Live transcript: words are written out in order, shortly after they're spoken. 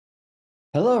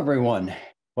Hello, everyone.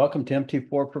 Welcome to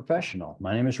MT4 Professional.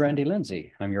 My name is Randy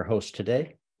Lindsay. I'm your host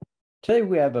today. Today,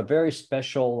 we have a very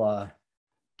special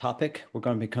topic we're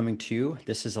going to be coming to you.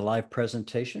 This is a live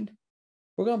presentation.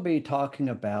 We're going to be talking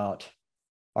about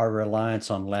our reliance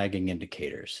on lagging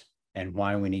indicators and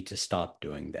why we need to stop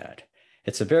doing that.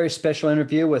 It's a very special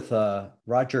interview with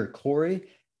Roger Khoury.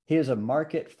 He is a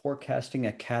Market Forecasting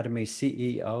Academy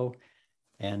CEO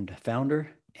and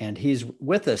founder, and he's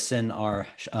with us in our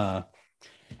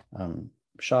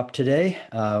shop today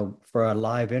for a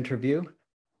live interview.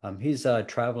 He's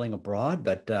traveling abroad,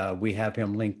 but we have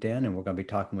him linked in and we're going to be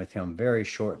talking with him very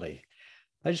shortly.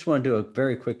 I just want to do a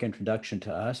very quick introduction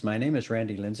to us. My name is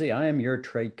Randy Lindsay. I am your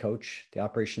trade coach, the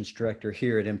operations director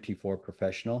here at MT4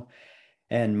 Professional.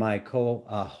 And my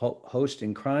co-host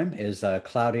in crime is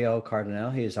Claudio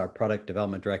Cardinale. He is our product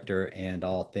development director and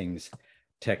all things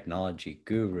technology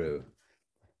guru.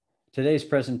 Today's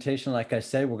presentation, like I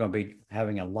said, we're going to be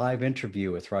having a live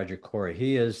interview with Roger Khoury.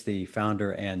 He is the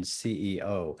founder and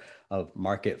CEO of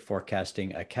Market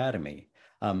Forecasting Academy.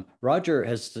 Roger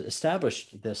has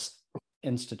established this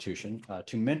institution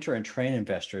to mentor and train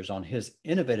investors on his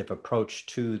innovative approach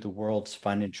to the world's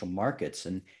financial markets.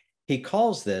 And he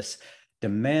calls this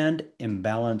Demand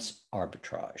Imbalance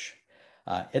Arbitrage.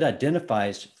 It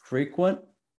identifies frequent,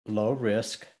 low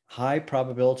risk, high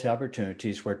probability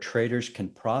opportunities where traders can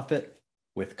profit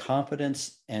with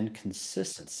confidence and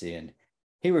consistency. And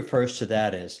he refers to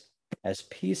that as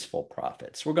peaceful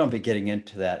profits. We're going to be getting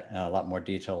into that in a lot more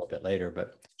detail a bit later,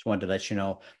 but just wanted to let you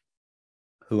know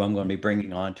who I'm going to be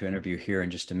bringing on to interview here in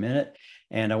just a minute.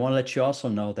 And I want to let you also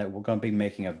know that we're going to be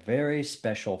making a very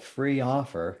special free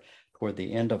offer toward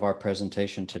the end of our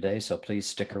presentation today. So please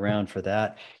stick around for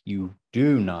that. You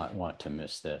do not want to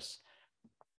miss this.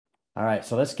 All right,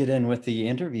 so let's get in with the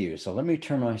interview. So let me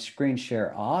turn my screen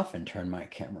share off and turn my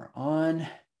camera on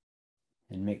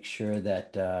and make sure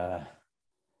that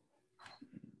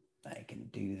I can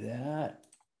do that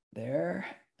there.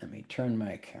 Let me turn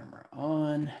my camera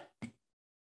on.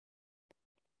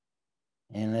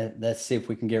 And let's see if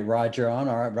we can get Roger on.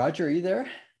 All right, Roger, are you there?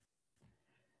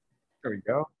 There we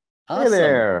go. Awesome. Hey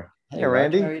there. Hey, Hey, Roger,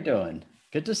 Randy. how are you doing?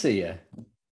 Good to see you.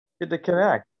 Good to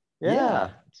connect. Yeah. Yeah,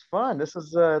 it's fun. This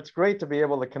is it's great to be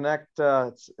able to connect.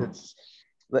 As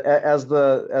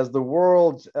the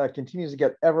world continues to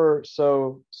get ever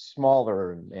so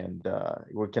smaller, and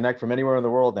we connect from anywhere in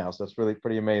the world now. So it's really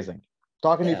pretty amazing.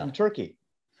 Talking to you Yeah. from Turkey.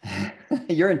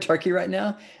 You're in Turkey right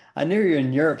now? I knew you were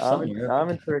in Europe I'm in, somewhere. I'm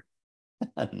in Turkey.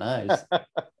 Nice.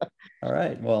 All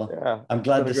right. Well, Yeah, I'm it's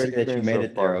glad been a to great see that you experience made so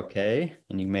it there far. okay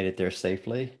and you made it there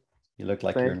safely. You look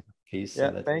like you're Thank, in peace, so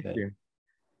yeah, that's thank good. you.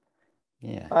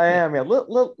 Yeah. I Yeah. am, yeah,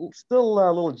 still a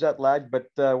little jet lagged, but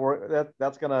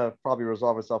that's gonna probably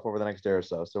resolve itself over the next day or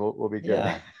so. So we'll be good.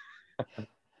 Yeah.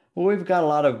 Well, we've got a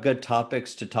lot of good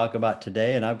topics to talk about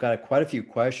today, and I've got quite a few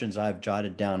questions I've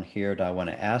jotted down here that I want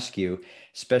to ask you,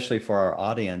 especially for our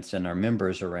audience and our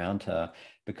members around,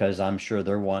 because I'm sure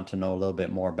they're wanting to know a little bit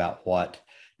more about what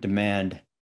demand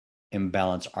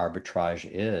imbalance arbitrage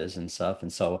is and stuff.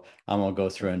 And so I'm going to go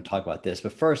through and talk about this.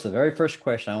 But first, the very first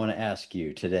question I want to ask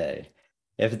you today,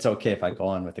 if it's okay if I go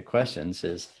on with the questions,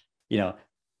 is, you know,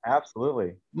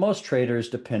 Absolutely. most traders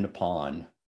depend upon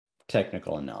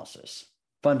technical analysis,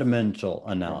 fundamental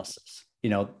Yeah. analysis.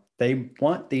 They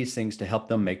want these things to help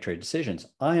them make trade decisions.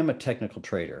 I am a technical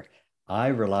trader. I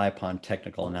rely upon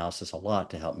technical analysis a lot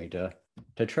to help me to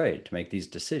trade, to make these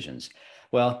decisions.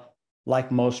 Well,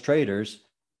 like most traders,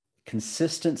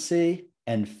 consistency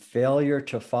and failure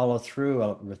to follow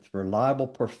through with reliable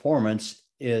performance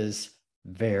is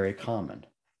very common.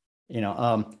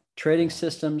 Trading Yeah.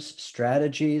 systems,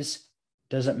 strategies,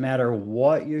 doesn't matter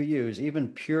what you use,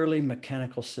 even purely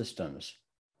mechanical systems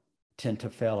tend to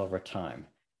fail over time.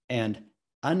 And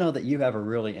I know that you have a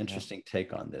really Yeah. interesting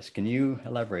take on this. Can you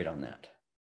elaborate on that?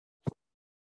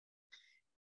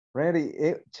 Randy,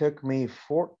 it took me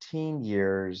 14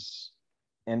 years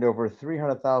and over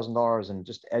 $300,000 in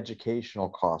just educational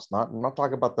costs. I'm not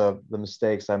talking about the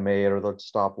mistakes I made or the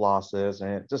stop losses,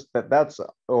 and that's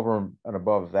over and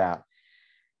above that,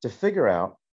 to figure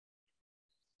out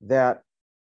that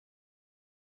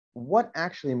what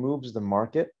actually moves the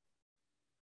market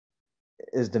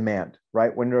is demand,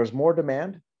 right? When there's more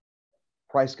demand,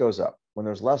 price goes up. When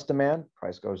there's less demand,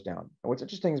 price goes down. And what's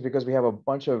interesting is because we have a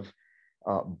bunch of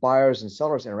buyers and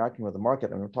sellers interacting with the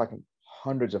market, and we're talking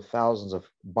hundreds of thousands of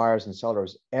buyers and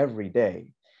sellers every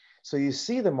day. So you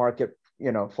see the market,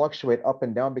 fluctuate up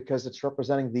and down because it's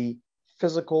representing the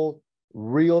physical,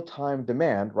 real-time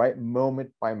demand, right,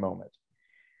 moment by moment.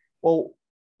 Well,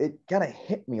 it kind of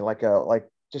hit me like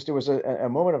it was a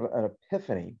moment of an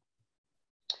epiphany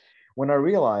when I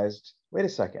realized, wait a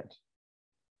second,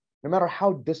 no matter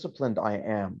how disciplined I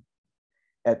am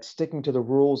at sticking to the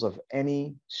rules of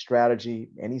any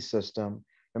strategy, any system,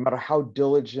 no matter how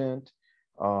diligent,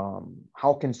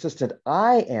 how consistent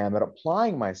I am at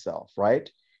applying myself, right?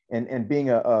 And being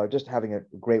just having a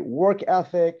great work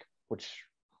ethic, which,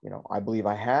 I believe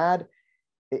I had,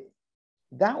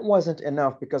 that wasn't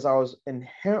enough because I was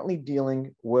inherently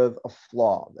dealing with a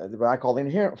flaw, what I call the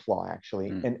inherent flaw, actually,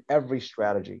 in every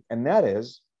strategy. And that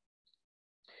is,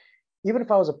 even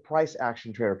if I was a price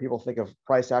action trader, people think of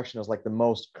price action as like the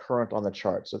most current on the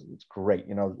chart. So it's great.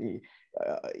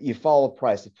 You follow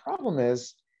price. The problem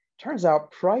is, turns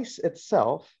out price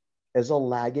itself is a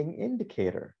lagging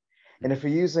indicator. And if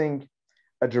you're using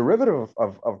a derivative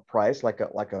of price, like a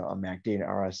MACD, an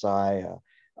RSI,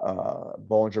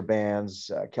 Bollinger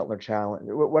Bands, Keltner challenge,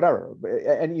 whatever,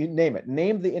 and you name it,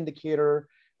 name the indicator,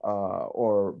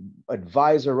 or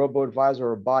advisor, robo-advisor,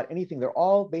 or bot, anything, they're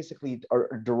all basically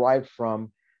are derived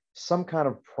from some kind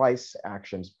of price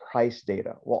actions, price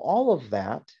data. Well, all of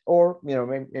that, or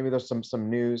maybe there's some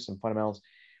news, some fundamentals,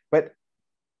 but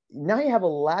now you have a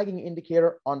lagging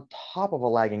indicator on top of a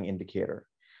lagging indicator.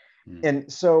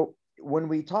 And so when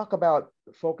we talk about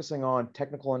focusing on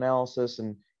technical analysis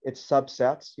and its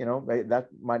subsets, that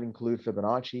might include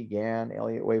Fibonacci, Gann,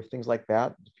 Elliott wave, things like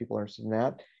that. If people are interested in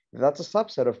that, that's a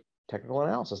subset of technical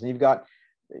analysis. And you've got,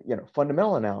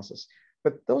 fundamental analysis.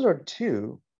 But those are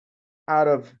two out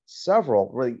of several,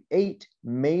 really 8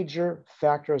 major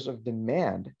factors of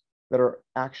demand that are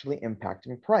actually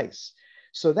impacting price.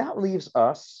 So that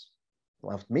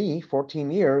left me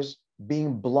 14 years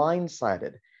being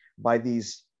blindsided by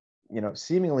these,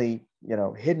 seemingly,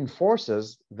 hidden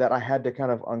forces that I had to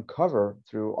kind of uncover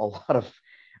through a lot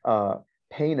of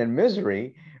pain and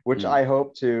misery, which I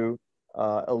hope to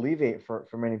alleviate for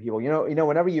many people.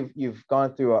 Whenever you've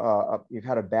gone through you've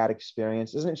had a bad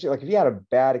experience, isn't it like if you had a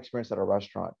bad experience at a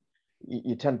restaurant,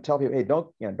 you tend to tell people, hey,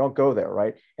 don't go there,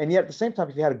 right? And yet at the same time,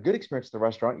 if you had a good experience at the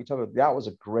restaurant, you tell people that was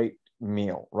a great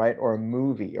meal, right? Or a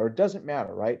movie, or it doesn't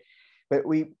matter, right? But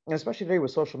and especially today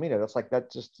with social media, that's like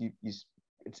that. Just it's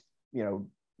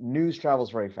news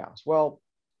travels very fast. Well,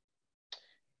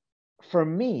 for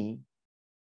me,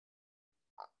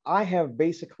 I have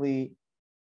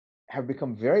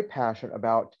become very passionate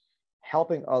about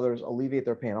helping others alleviate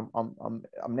their pain. I'm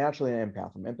naturally an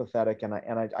empath. I'm empathetic, and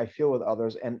I feel with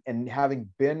others. And having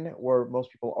been where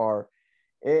most people are,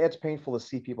 it's painful to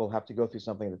see people have to go through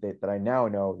something that I now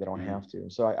know they don't have to.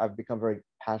 And so I've become very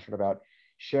passionate about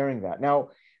sharing that. Now,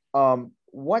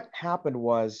 what happened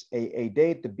was a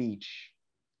day at the beach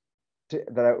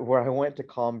where I went to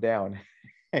calm down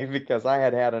because I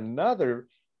had another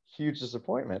huge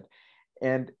disappointment.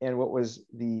 And what was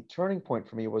the turning point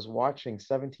for me was watching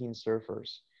 17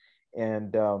 surfers,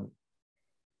 and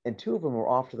 2 of them were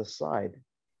off to the side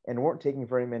and weren't taking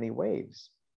very many waves,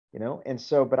 And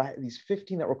so, but these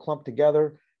 15 that were clumped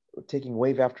together, taking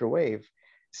wave after wave,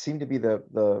 seemed to be the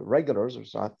regulars, or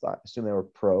so I assume they were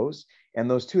pros. And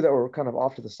those 2 that were kind of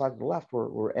off to the side of the left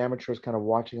were amateurs, kind of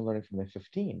watching and learning from the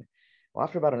 15. Well,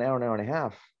 after about an hour and a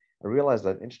half, I realized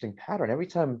that interesting pattern. Every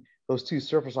time those 2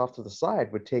 surfers off to the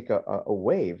side would take a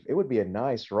wave, it would be a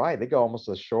nice ride. They go almost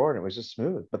to the shore and it was just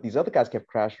smooth. But these other guys kept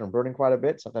crashing and burning quite a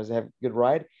bit. Sometimes they have a good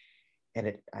ride.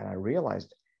 And I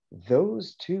realized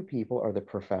those 2 people are the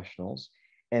professionals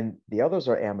and the others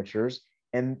are amateurs.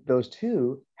 And those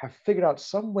 2 have figured out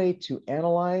some way to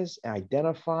analyze,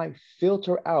 identify,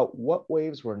 filter out what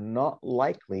waves were not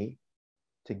likely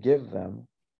to give them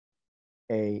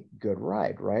a good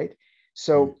ride, right?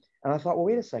 So, and I thought, well,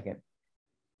 wait a second.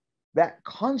 That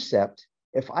concept,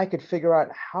 if I could figure out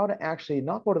how to actually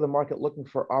not go to the market looking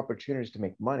for opportunities to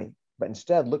make money, but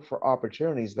instead look for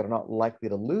opportunities that are not likely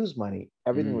to lose money,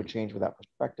 everything would change with that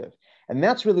perspective. And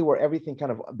that's really where everything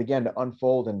kind of began to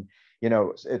unfold. And,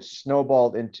 it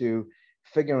snowballed into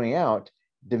figuring out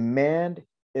demand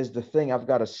is the thing I've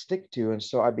got to stick to. And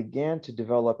so I began to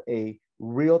develop a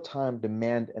real-time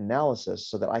demand analysis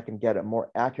so that I can get a more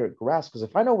accurate grasp. Because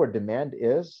if I know where demand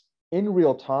is in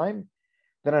real time,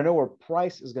 then I know where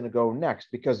price is going to go next,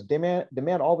 because demand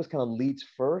always kind of leads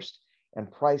first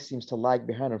and price seems to lag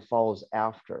behind and follows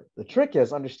after. The trick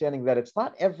is understanding that it's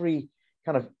not every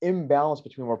kind of imbalance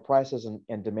between where price is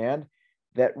and demand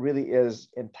that really is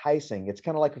enticing. It's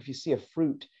kind of like if you see a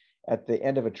fruit at the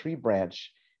end of a tree branch,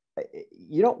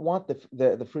 you don't want the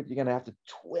fruit. You're going to have to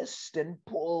twist and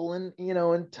pull and,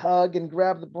 and tug and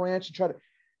grab the branch and try to,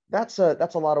 that's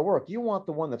a lot of work. You want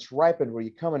the one that's ripened, where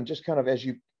you come and just kind of, as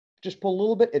you just pull a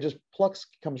little bit, it just plucks,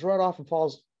 comes right off and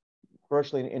falls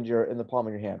virtually in the palm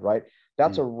of your hand, right?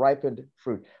 That's a ripened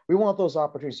fruit. We want those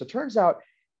opportunities. So it turns out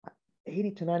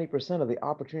 80 to 90% of the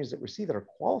opportunities that we see that are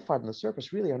qualified on the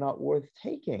surface really are not worth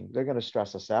taking. They're going to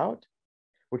stress us out,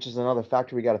 which is another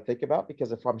factor we got to think about,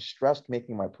 because if I'm stressed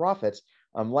making my profits,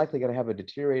 I'm likely going to have a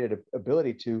deteriorated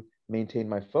ability to maintain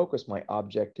my focus, my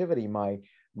objectivity, my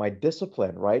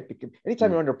discipline, right? Because anytime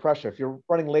Mm. you're under pressure, if you're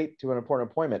running late to an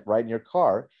important appointment, right, in your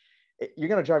car, you're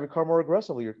going to drive your car more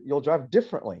aggressively. You'll drive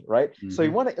differently, right? So you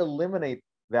Mm-hmm. want to eliminate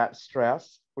that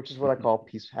stress, which is what I call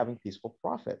having peaceful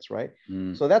profits, right?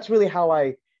 Mm. So that's really how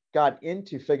I got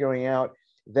into figuring out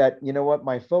that, you know what,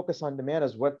 my focus on demand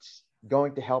is what's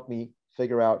going to help me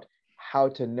figure out how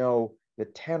to know the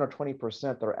 10 or 20%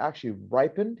 that are actually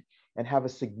ripened and have a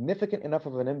significant enough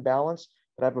of an imbalance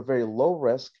that I have a very low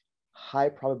risk, high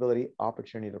probability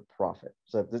opportunity to profit.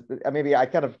 So maybe I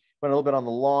kind of went a little bit on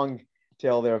the long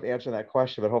tail there of answering that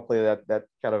question, but hopefully that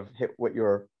kind of hit what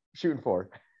you're shooting for.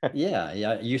 Yeah,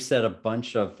 yeah. You said a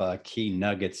bunch of key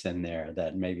nuggets in there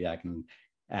that maybe I can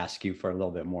ask you for a little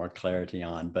bit more clarity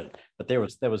on. But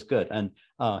that was good. And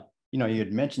you know, you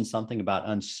had mentioned something about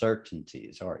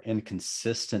uncertainties or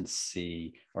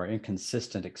inconsistency or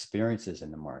inconsistent experiences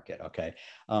in the market. Okay,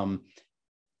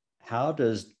 how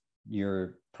does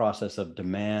your process of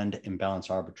demand imbalance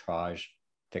arbitrage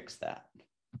fix that?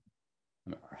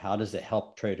 Or how does it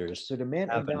help traders So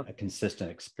demand have imbalance. a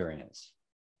consistent experience?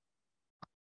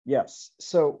 Yes.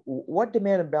 So what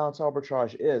demand imbalance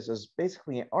arbitrage is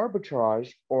basically an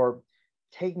arbitrage, or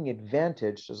taking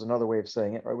advantage, is another way of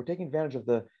saying it, right? We're taking advantage of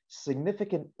the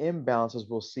significant imbalances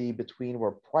we'll see between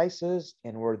where price is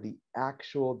and where the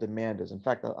actual demand is. In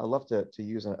fact, I love to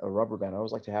use a rubber band. I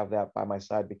always like to have that by my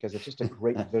side because it's just a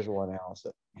great visual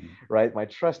analysis, right? My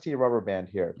trusty rubber band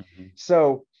here. Mm-hmm.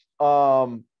 So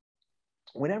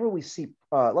whenever we see,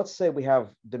 let's say we have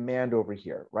demand over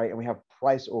here, right? And we have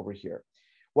price over here.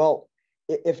 Well,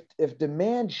 if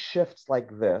demand shifts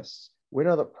like this, we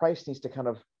know that price needs to kind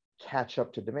of catch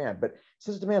up to demand. But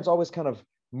since demand's always kind of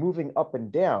moving up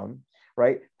and down,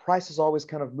 right? Price is always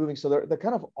kind of moving. So they're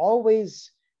kind of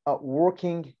always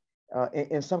working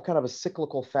in some kind of a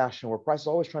cyclical fashion where price is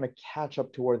always trying to catch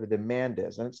up to where the demand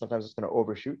is. And sometimes it's going to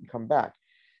overshoot and come back.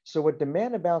 So what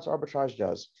demand imbalance arbitrage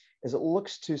does is it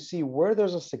looks to see where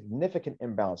there's a significant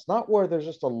imbalance, not where there's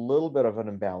just a little bit of an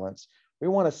imbalance. We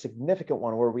want a significant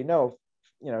one where we know,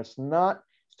 you know, it's not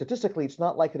statistically, it's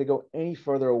not likely to go any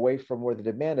further away from where the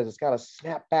demand is. It's got to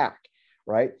snap back,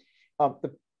 right?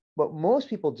 What most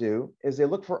people do is they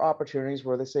look for opportunities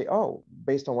where they say, oh,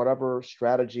 based on whatever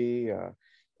strategy,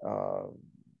 uh,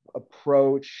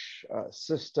 approach,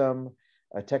 system,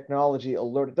 technology,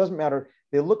 alert, it doesn't matter.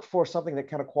 They look for something that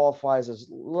kind of qualifies as,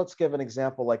 let's give an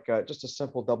example, like just a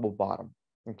simple double bottom.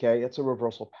 Okay, it's a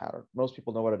reversal pattern. Most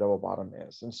people know what a double bottom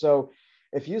is. And so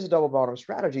if you use a double bottom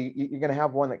strategy, you're going to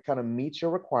have one that kind of meets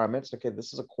your requirements. Okay,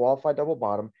 this is a qualified double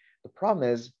bottom. The problem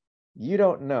is you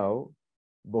don't know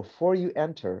before you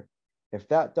enter if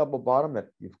that double bottom that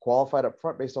you've qualified up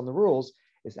front based on the rules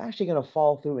is actually going to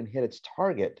fall through and hit its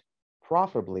target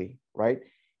profitably, right?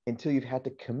 Until you've had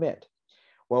to commit.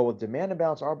 Well, with demand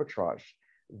imbalance arbitrage,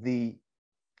 the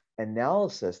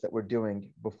analysis that we're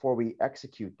doing before we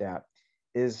execute that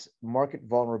is market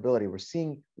vulnerability. We're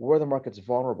seeing where the market's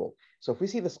vulnerable. So if we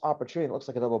see this opportunity that looks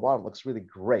like a double bottom, looks really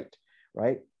great,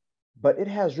 right? But it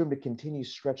has room to continue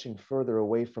stretching further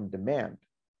away from demand.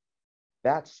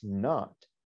 That's not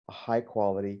a high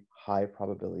quality, high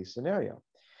probability scenario.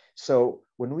 So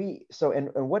and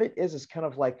what it is kind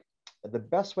of like, the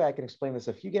best way I can explain this,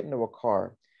 if you get into a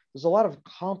car, there's a lot of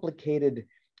complicated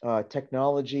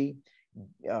technology,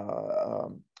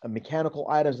 mechanical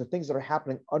items and things that are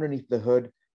happening underneath the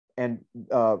hood and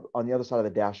on the other side of the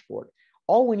dashboard.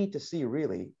 All we need to see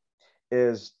really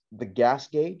is the gas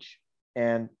gauge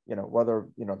and whether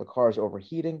the car is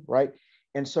overheating, right?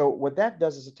 And so what that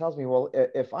does is it tells me, well,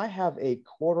 if I have a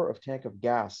quarter of tank of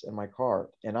gas in my car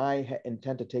and I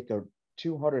intend to take a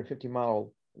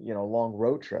 250-mile long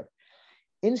road trip,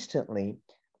 instantly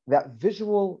that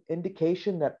visual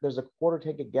indication that there's a quarter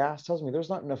tank of gas tells me there's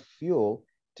not enough fuel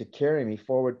to carry me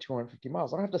forward 250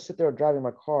 miles. I don't have to sit there driving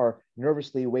my car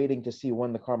nervously waiting to see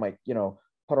when the car might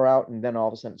putter out and then all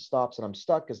of a sudden it stops and I'm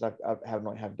stuck because I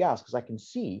don't have gas, because I can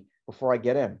see before I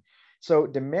get in. So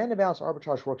demand imbalance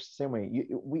arbitrage works the same way.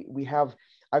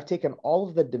 I've taken all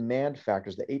of the demand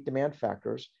factors, the 8 demand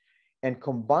factors, and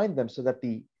combined them so that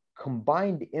the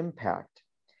combined impact,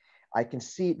 I can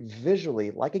see it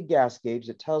visually like a gas gauge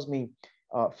that tells me,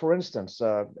 for instance,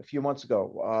 a few months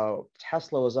ago,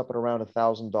 Tesla was up at around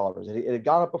 $1,000. It had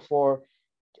gone up before,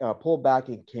 pulled back,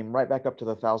 and came right back up to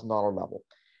the $1,000 level.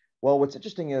 Well, what's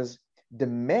interesting is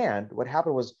demand. What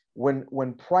happened was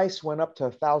when price went up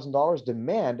to $1,000,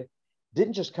 demand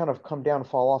didn't just kind of come down and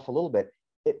fall off a little bit.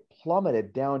 it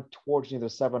plummeted down towards near the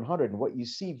 700. And what you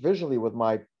see visually with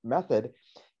my method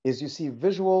is you see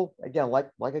visual, again, like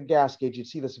a gas gauge, you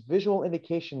see this visual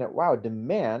indication that, wow,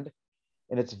 demand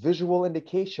and its visual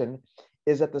indication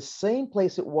is at the same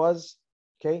place it was,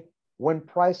 okay, when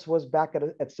price was back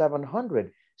at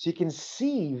 700. So you can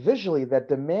see visually that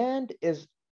demand is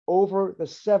over the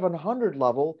 700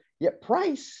 level, yet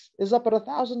price is up at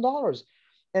 $1,000.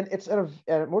 And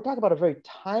and we're talking about a very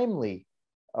timely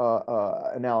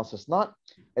analysis, not,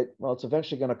 well, it's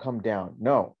eventually going to come down.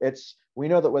 No, we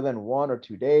know that within 1 or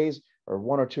 2 days or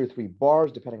 1 or 2 or 3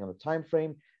 bars, depending on the time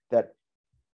frame, that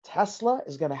Tesla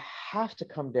is going to have to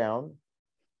come down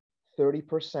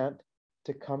 30%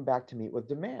 to come back to meet with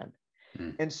demand.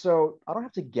 And so I don't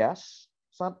have to guess.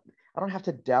 I don't have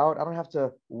to doubt. I don't have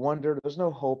to wonder. There's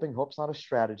no hoping. Hope's not a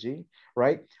strategy,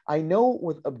 right? I know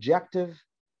with objective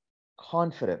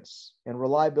confidence and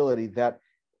reliability that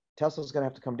Tesla's going to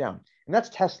have to come down. And that's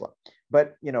Tesla.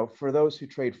 But, for those who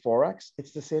trade Forex,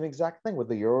 it's the same exact thing with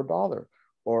the euro dollar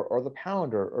or the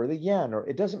pound or the yen, or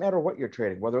it doesn't matter what you're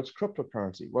trading, whether it's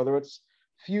cryptocurrency, whether it's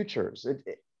futures,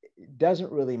 it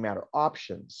doesn't really matter.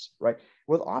 Options, right?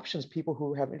 With options, people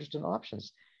who have interest in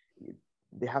options,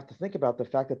 they have to think about the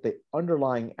fact that the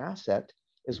underlying asset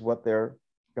is what they're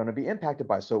going to be impacted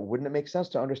by. So wouldn't it make sense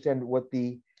to understand what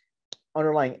the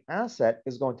underlying asset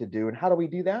is going to do? And how do we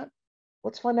do that?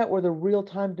 Let's find out where the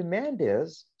real-time demand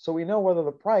is, so we know whether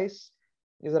the price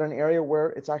is at an area where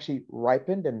it's actually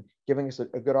ripened and giving us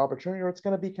a good opportunity, or it's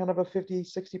going to be kind of a 50,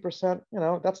 60%,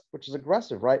 which is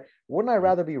aggressive, right? Wouldn't I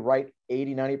rather be right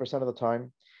 80, 90% of the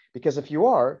time? Because if you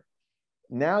are,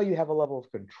 now you have a level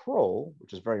of control,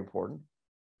 which is very important.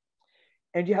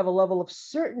 And you have a level of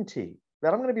certainty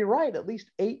that I'm going to be right at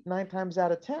least 8, 9 times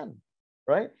out of 10,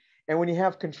 right? And when you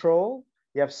have control,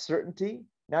 you have certainty.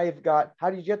 Now you've got, how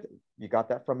did you get that? You got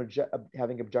that from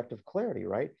having objective clarity,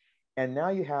 right? And now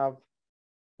you have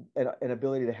an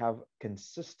ability to have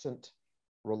consistent,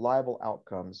 reliable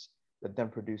outcomes that then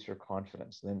produce your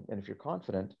confidence. And if you're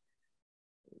confident,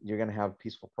 you're going to have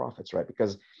peaceful profits, right?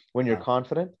 Because when you're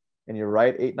confident and you're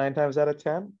right 8, 9 times out of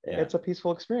 10, it's a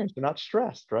peaceful experience. You're not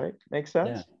stressed, right? Makes sense?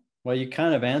 Yeah. Well, you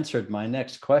kind of answered my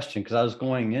next question, because I was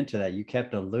going into that. You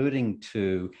kept alluding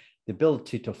to the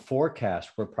ability to forecast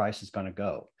where price is going to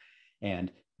go.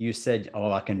 And you said,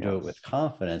 oh, I can do it with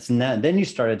confidence. And then you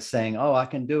started saying, oh, I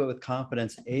can do it with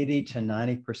confidence 80 to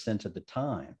 90% of the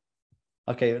time.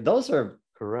 Okay, those are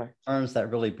correct terms that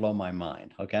really blow my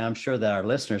mind. Okay, I'm sure that our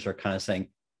listeners are kind of saying,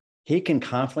 he can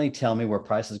confidently tell me where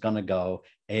price is going to go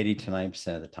 80 to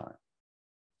 90% of the time.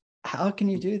 How can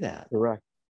you do that? Correct.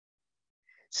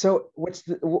 So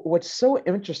what's so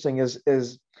interesting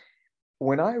is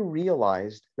when I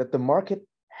realized that the market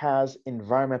has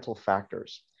environmental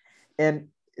factors, and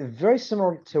very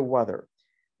similar to weather.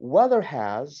 Weather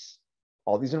has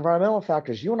all these environmental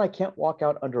factors. You and I can't walk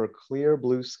out under a clear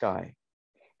blue sky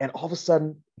and all of a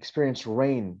sudden experience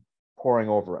rain pouring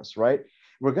over us, right?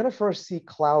 We're going to first see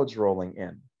clouds rolling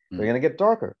in. They're going to get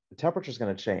darker. The temperature is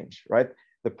going to change, right?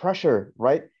 The pressure,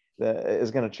 right,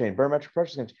 is going to change. Barometric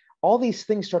pressure is going to change. All these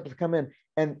things start to come in.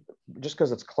 And just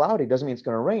because it's cloudy doesn't mean it's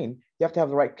going to rain. You have to have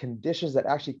the right conditions that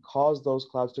actually cause those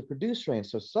clouds to produce rain.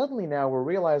 So suddenly now we're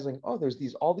realizing, oh, there's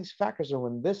all these factors, and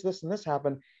when this, and this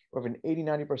happen, we have an 80,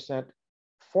 90%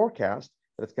 forecast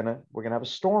that we're going to have a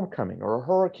storm coming or a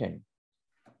hurricane.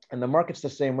 And the market's the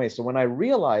same way. So when I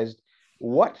realized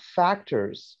what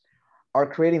factors are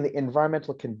creating the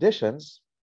environmental conditions,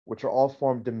 which are all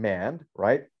form demand,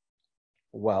 right?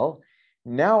 Well,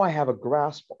 now I have a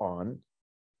grasp on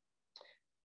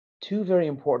 2 very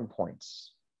important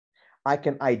points. I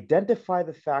can identify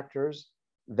the factors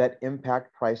that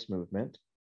impact price movement,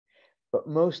 but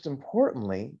most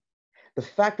importantly, the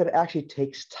fact that it actually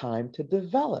takes time to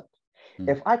develop.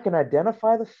 If I can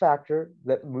identify the factor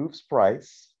that moves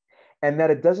price and that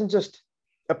it doesn't just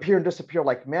appear and disappear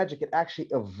like magic, it actually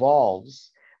evolves,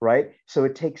 right? So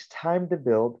it takes time to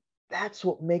build. That's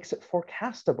what makes it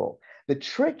forecastable. The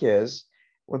trick is,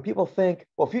 when people think,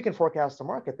 well, if you can forecast the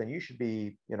market, then you should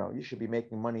be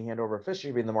making money hand over fist. You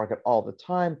should be in the market all the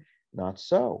time. Not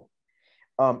so.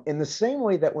 In the same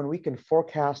way that when we can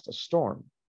forecast a storm,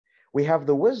 we have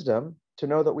the wisdom to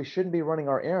know that we shouldn't be running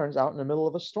our errands out in the middle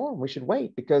of a storm. We should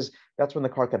wait, because that's when the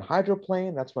car can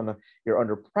hydroplane. That's when you're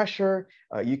under pressure.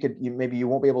 Maybe you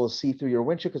won't be able to see through your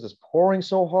windshield because it's pouring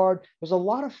so hard. There's a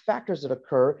lot of factors that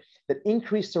occur that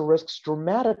increase the risks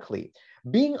dramatically.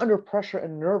 Being under pressure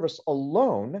and nervous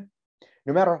alone,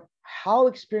 no matter how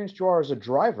experienced you are as a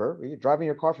driver, you're driving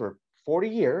your car for 40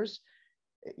 years,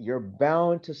 you're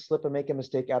bound to slip and make a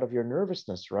mistake out of your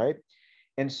nervousness, right?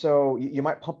 And so you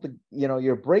might pump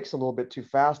your brakes a little bit too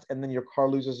fast, and then your car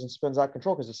loses and spins out of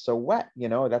control because it's so wet. You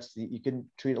can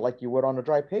treat it like you would on a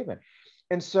dry pavement.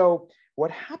 And so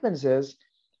what happens is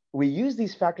we use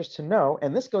these factors to know,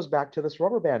 and this goes back to this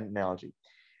rubber band analogy.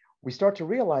 We start to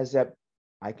realize that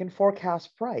I can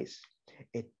forecast price.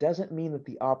 It doesn't mean that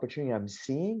the opportunity I'm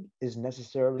seeing is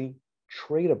necessarily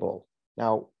tradable.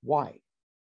 Now, why?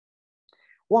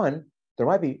 One, there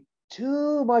might be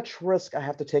too much risk I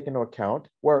have to take into account,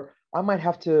 where I might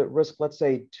have to risk, let's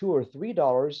say, $2 or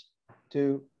 $3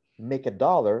 to make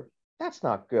 $1. That's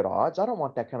not good odds. I don't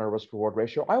want that kind of risk reward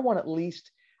ratio. I want at least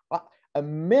a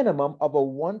minimum of a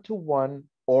 1-to-1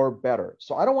 or better.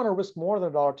 So I don't want to risk more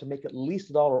than $1 to make at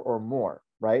least $1 or more,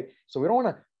 right? So we don't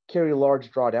want to carry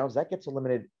large drawdowns. That gets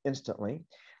eliminated instantly,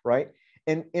 right?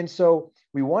 And so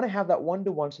we want to have that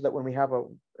 1-to-1 so that when we have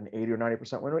an 80 or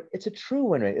 90% win rate, it's a true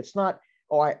win rate. It's not,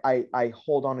 oh, I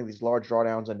hold on to these large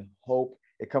drawdowns and hope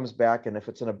it comes back. And if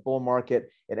it's in a bull market,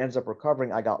 it ends up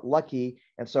recovering. I got lucky.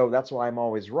 And so that's why I'm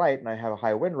always right and I have a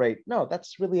high win rate. No,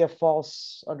 that's really a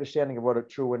false understanding of what a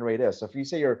true win rate is. So if you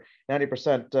say you're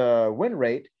 90% win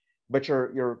rate, but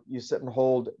you sit and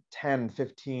hold 10,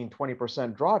 15,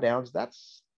 20% drawdowns,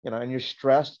 that's, and you're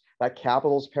stressed, that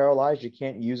capital's paralyzed, you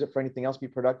can't use it for anything else, be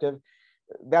productive.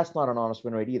 That's not an honest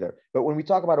win rate either. But when we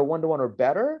talk about a 1-to-1 or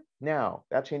better, now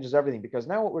that changes everything, because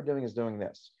now what we're doing is doing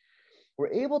this.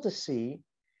 We're able to see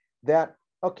that,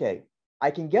 okay,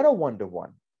 I can get a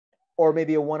 1-to-1 or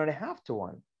maybe a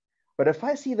 1.5-to-1. But if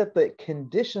I see that the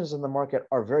conditions in the market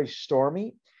are very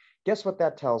stormy, guess what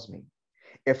that tells me?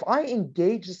 If I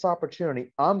engage this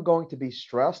opportunity, I'm going to be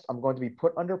stressed. I'm going to be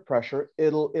put under pressure.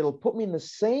 It'll put me in the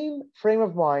same frame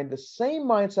of mind, the same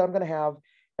mindset I'm going to have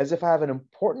as if I have an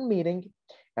important meeting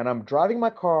and I'm driving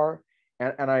my car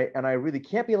and I really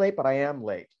can't be late, but I am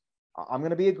late. I'm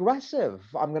going to be aggressive.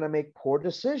 I'm going to make poor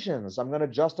decisions. I'm going to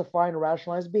justify and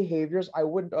rationalize behaviors I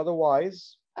wouldn't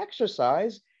otherwise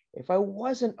exercise if I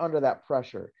wasn't under that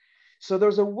pressure. So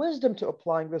there's a wisdom to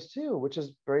applying this too, which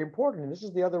is very important. And this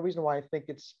is the other reason why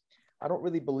I don't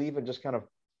really believe in just kind of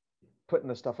putting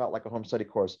this stuff out like a home study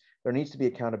course. There needs to be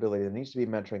accountability. There needs to be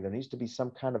mentoring. There needs to be some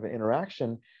kind of an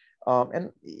interaction.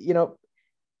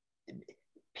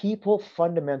 People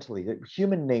fundamentally,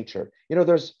 human nature,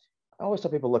 I always tell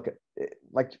people, look at,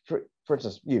 like, for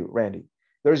instance, you, Randy.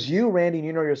 There's you, Randy, and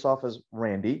you know yourself as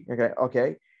Randy.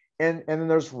 Okay. And then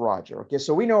there's Roger. Okay.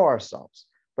 So we know ourselves.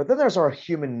 But then there's our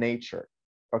human nature,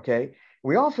 okay?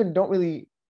 We often don't really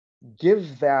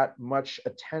give that much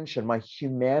attention. My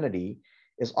humanity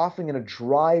is often going to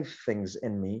drive things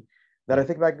in me that I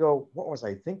think about, go, what was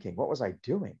I thinking? What was I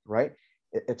doing, right?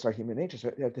 It's our human nature.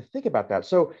 So you have to think about that.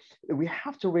 So we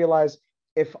have to realize,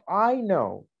 if I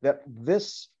know that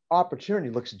this opportunity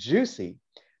looks juicy,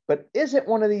 but isn't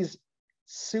one of these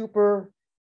super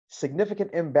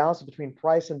significant imbalances between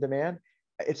price and demand,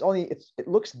 it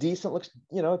looks decent,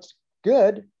 it's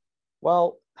good.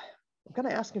 Well, I'm kind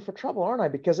of asking for trouble, aren't I?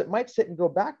 Because it might sit and go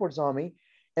backwards on me.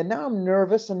 And now I'm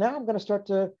nervous. And now I'm going to start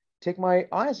to take my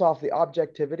eyes off the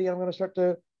objectivity. I'm going to start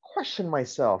to question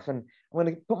myself. And I'm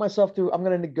going to put myself through, I'm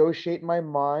going to negotiate in my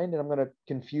mind, and I'm going to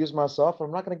confuse myself. I'm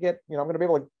not going to I'm going to be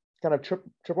able to kind of trip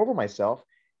over myself,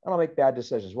 and I'll make bad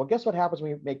decisions. Well, guess what happens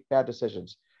when we make bad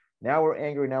decisions? Now we're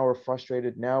angry. Now we're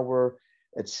frustrated.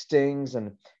 It stings.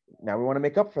 And now we want to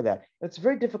make up for that. It's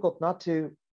very difficult not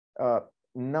to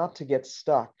get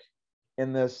stuck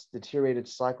in this deteriorated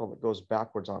cycle that goes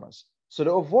backwards on us. So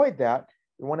to avoid that,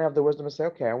 we want to have the wisdom to say,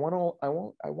 okay, I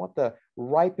want the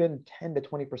ripen 10 to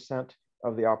 20%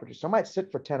 of the opportunity. So I might sit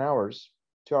for 10 hours,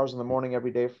 2 hours in the morning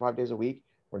every day, 5 days a week,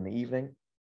 or in the evening.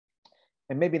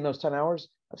 And maybe in those 10 hours,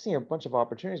 I've seen a bunch of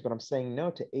opportunities, but I'm saying no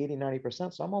to 80,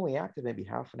 90%. So I'm only active maybe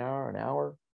half an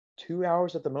hour, 2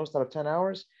 hours at the most out of 10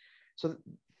 hours. So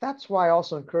that's why I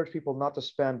also encourage people not to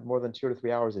spend more than 2 to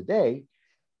 3 hours a day,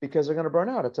 because they're going to burn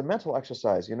out. It's a mental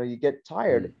exercise. You get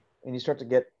tired and you start to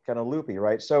get kind of loopy,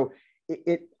 right? So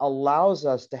it allows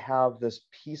us to have this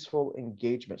peaceful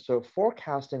engagement. So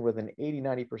forecasting with an 80,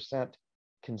 90%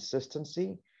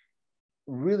 consistency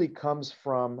really comes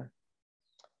from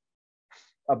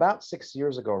about 6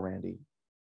 years ago, Randy.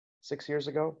 6 years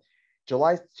ago,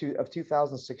 July of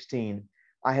 2016,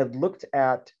 I had looked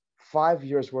at 5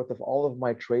 years worth of all of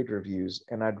my trade reviews,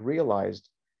 and I'd realized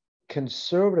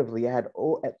conservatively I had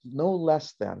at no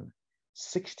less than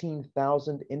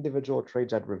 16,000 individual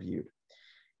trades I'd reviewed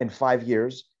in 5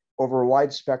 years over a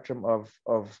wide spectrum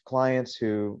of clients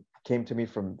who came to me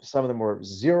from, some of them were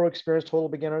zero experience, total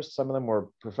beginners. Some of them were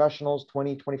professionals,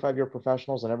 20, 25-year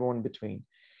professionals, and everyone in between.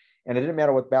 And it didn't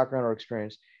matter what background or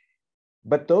experience.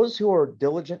 But those who are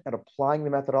diligent at applying the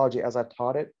methodology as I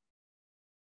taught it,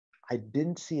 I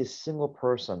didn't see a single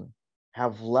person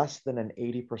have less than an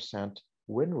 80%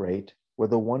 win rate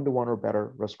with a 1-to-1 or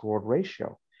better risk reward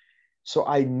ratio. So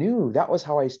I knew that was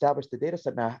how I established the data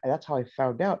set. Now that's how I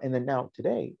found out. And then now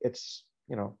today it's,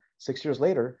 6 years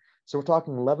later. So we're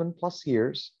talking 11 plus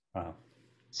years. Wow.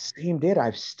 Same data.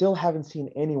 I still haven't seen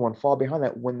anyone fall behind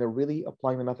that when they're really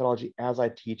applying the methodology as I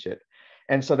teach it.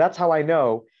 And so that's how I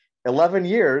know 11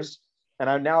 years. And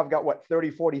I've got what,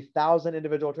 30, 40,000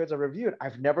 individual trades I've reviewed.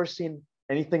 I've never seen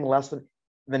anything less than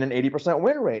an 80%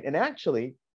 win rate. And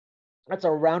actually, that's a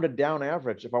rounded down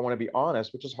average, if I want to be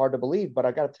honest, which is hard to believe. But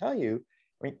I got to tell you,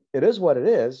 I mean, it is what it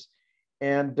is.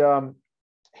 And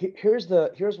here's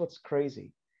what's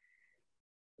crazy.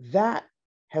 That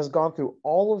has gone through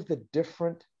all of the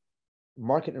different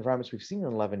market environments we've seen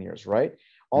in 11 years, right?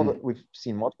 We've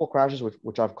seen multiple crashes,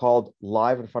 which I've called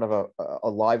live in front of a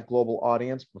live global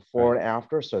audience before and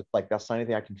after. So it's like, that's not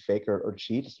anything I can fake or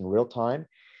cheat. It's in real time.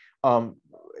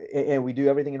 And we do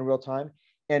everything in real time.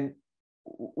 And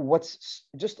what's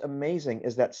just amazing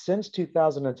is that since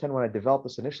 2010, when I developed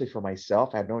this initially for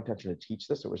myself, I had no intention to teach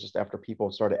this. It was just after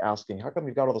people started asking, how come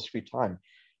you've got all this free time?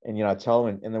 And, I tell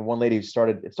them, and then it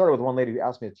started with one lady who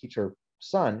asked me to teach her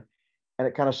son, and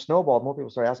it kind of snowballed. More people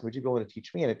started asking, would you be willing to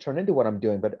teach me? And it turned into what I'm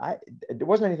doing. But it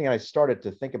wasn't anything I started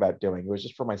to think about doing. It was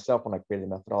just for myself when I created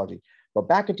the methodology. But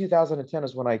back in 2010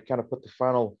 is when I kind of put the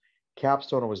final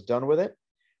capstone and was done with it.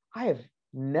 I have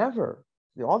never,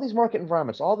 all these market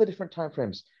environments, all the different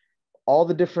timeframes, all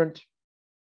the different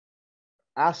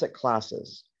asset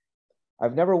classes,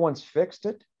 I've never once fixed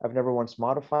it. I've never once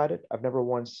modified it. I've never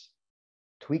once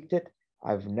tweaked it.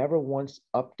 I've never once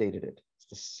updated it. It's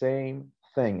the same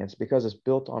thing. It's because it's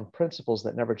built on principles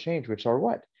that never change, which are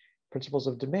what? Principles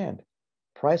of demand.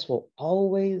 Price will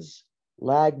always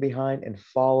lag behind and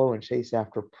follow and chase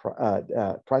after,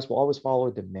 price will always follow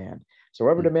demand. So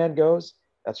wherever demand goes,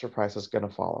 that's where price is going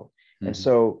to follow. And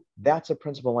so that's a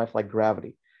principle in life like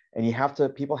gravity. And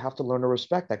people have to learn to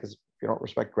respect that, because if you don't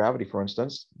respect gravity, for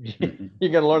instance, you're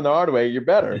going to learn the hard way. You're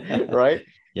better, right?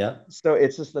 Yeah. So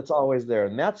it's just, that's always there.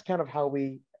 And that's kind of how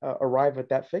we arrive at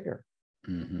that figure.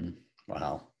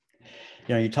 Wow.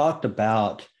 You talked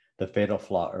about the fatal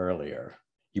flaw earlier.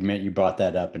 You brought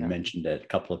that up and mentioned it a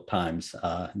couple of times,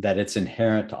 that it's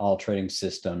inherent to all trading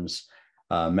systems,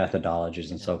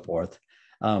 methodologies, and so forth.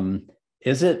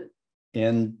 Is it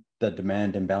in the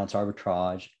demand imbalance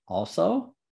arbitrage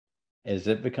also? Has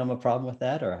it become a problem with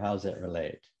that, or how does it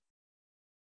relate?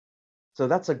 So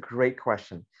that's a great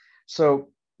question. So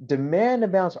demand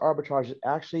imbalance arbitrage is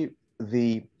actually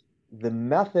the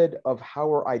method of how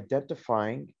we're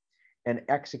identifying and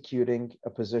executing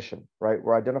a position, right?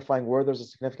 We're identifying where there's a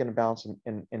significant imbalance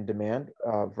in demand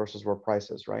versus where price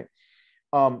is, right?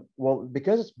 Well,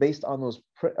 because it's based on those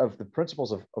the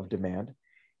principles of demand,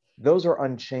 those are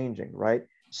unchanging, right?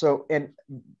 So, and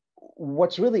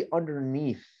what's really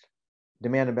underneath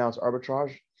demand imbalance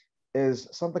arbitrage is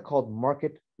something called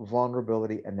market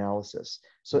vulnerability analysis.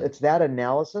 So it's that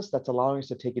analysis that's allowing us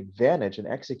to take advantage and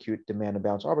execute demand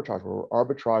imbalance arbitrage, where we're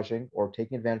arbitraging or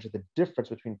taking advantage of the difference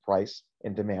between price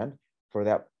and demand for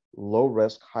that low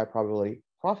risk, high probability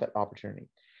profit opportunity.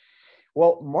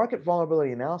 Well, market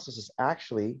vulnerability analysis is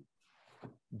actually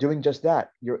doing just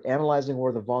that. You're analyzing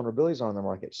where the vulnerabilities are in the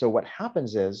market. So what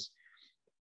happens is,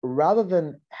 rather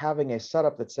than having a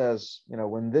setup that says,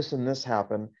 when this and this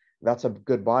happen, that's a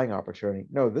good buying opportunity.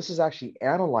 No, this is actually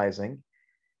analyzing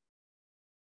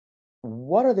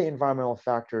what are the environmental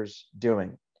factors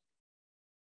doing?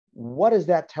 What is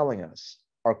that telling us?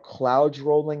 Are clouds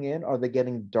rolling in? Are they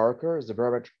getting darker? Is the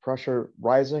barometric pressure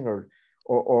rising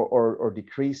or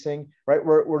decreasing? Right?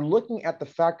 We're looking at the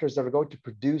factors that are going to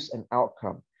produce an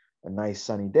outcome. A nice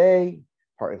sunny day,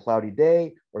 partly cloudy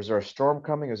day, or is there a storm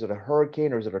coming? Is it a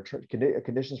hurricane, or is it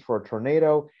conditions for a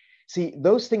tornado? See,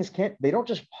 those things they don't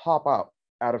just pop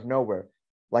out of nowhere.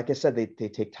 Like I said, they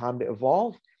take time to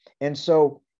evolve. And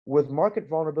so with market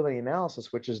vulnerability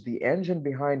analysis, which is the engine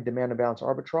behind demand imbalance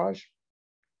arbitrage,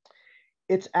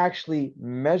 it's actually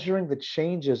measuring the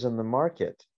changes in the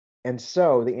market. And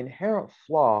so the inherent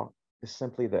flaw is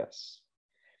simply this.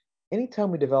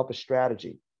 Anytime we develop a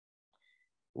strategy,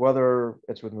 whether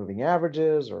it's with moving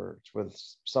averages or it's with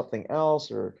something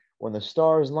else, or when the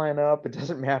stars line up, it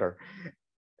doesn't matter.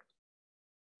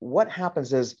 What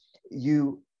happens is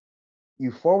you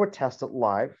forward test it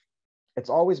live. It's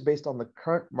always based on the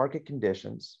current market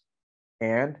conditions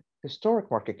and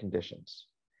historic market conditions.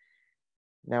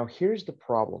 Now, here's the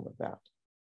problem with that.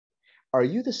 Are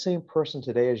you the same person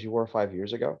today as you were 5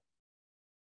 years ago?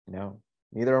 No,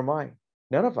 neither am I.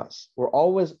 None of us. We're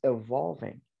always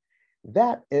evolving.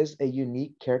 That is a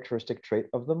unique characteristic trait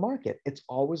of the market. It's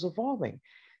always evolving.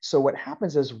 So what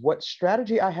happens is what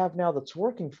strategy I have now that's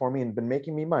working for me and been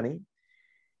making me money,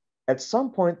 at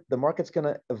some point, the market's going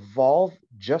to evolve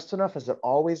just enough as it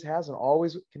always has and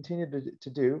always continue to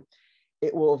do.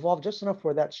 It will evolve just enough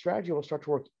where that strategy will start to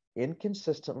work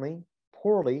inconsistently,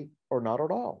 poorly, or not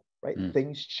at all, right?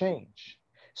 Things change.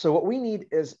 So what we need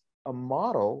is a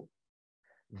model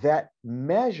that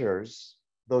measures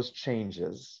those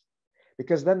changes,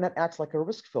 because then that acts like a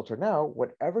risk filter. Now,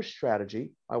 whatever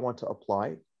strategy I want to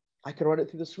apply, I can run it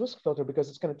through this risk filter because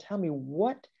it's going to tell me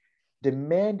what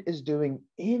demand is doing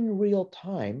in real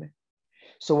time.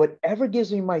 So whatever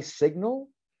gives me my signal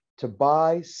to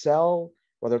buy, sell,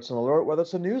 whether it's an alert, whether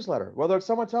it's a newsletter, whether it's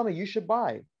someone telling me you should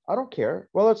buy, I don't care.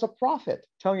 Whether it's a prophet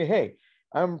telling you, hey,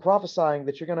 I'm prophesying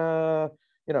that you're gonna,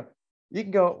 you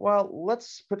can go, well,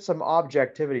 let's put some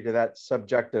objectivity to that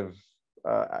subjective,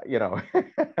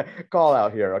 call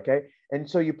out here, okay? And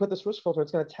so you put this risk filter,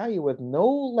 it's gonna tell you with no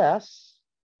less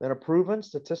than a proven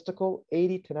statistical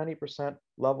 80 to 90%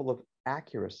 level of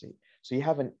accuracy. So you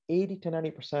have an 80 to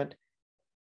 90%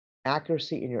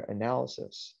 accuracy in your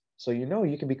analysis. So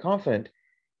you can be confident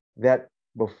that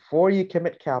before you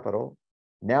commit capital,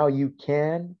 now you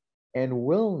can and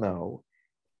will know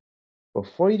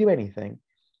before you do anything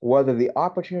whether the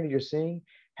opportunity you're seeing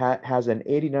has an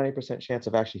 80, 90% chance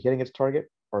of actually hitting its target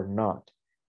or not,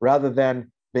 rather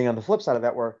than being on the flip side of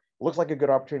that where it looks like a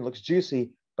good opportunity, looks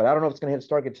juicy, but I don't know if it's going to hit its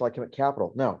target until I commit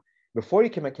capital. No, before you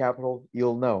commit capital,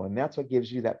 you'll know. And that's what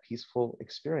gives you that peaceful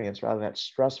experience rather than that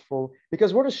stressful,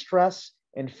 because where does stress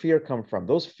and fear come from?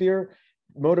 Those fear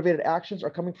motivated actions are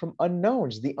coming from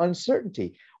unknowns, the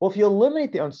uncertainty. Well, if you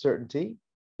eliminate the uncertainty,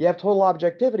 you have total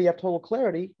objectivity, you have total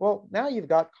clarity. Well, now you've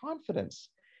got confidence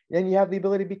and you have the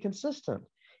ability to be consistent.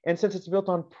 And since it's built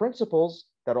on principles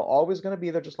that are always going to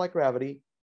be there, just like gravity,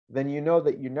 then you know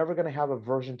that you're never going to have a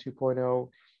version 2.0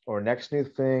 or next new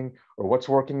thing or what's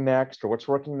working next or what's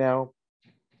working now.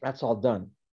 That's all done,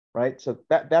 right? So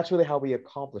that's really how we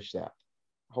accomplish that.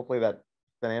 Hopefully that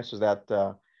answers that.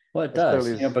 Well, it as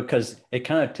clearly does, as, because it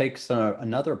kind of takes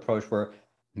another approach where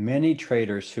many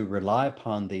traders who rely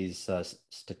upon these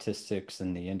statistics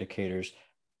and the indicators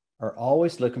are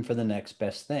always looking for the next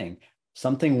best thing.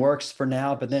 Something works for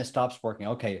now, but then it stops working.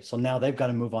 Okay, so now they've got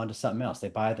to move on to something else. They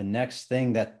buy the next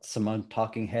thing that some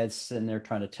talking heads sitting there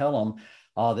trying to tell them,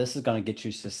 oh, this is going to get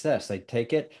you success. They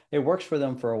take it, it works for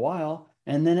them for a while,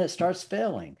 and then it starts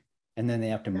failing. And then they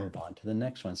have to move on to the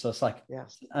next one. So it's like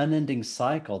yes, an unending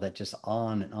cycle that just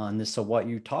on and on. So what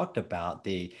you talked about,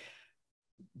 the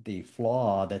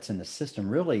flaw that's in the system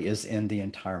really is in the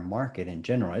entire market in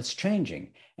general. It's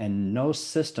changing, and no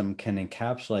system can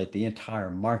encapsulate the entire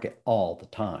market all the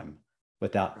time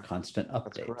without constant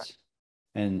that's correct. updates.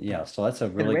 And yeah, so that's a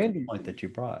And really good Randy, point that you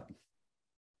brought.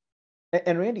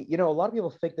 and Randy, a lot of people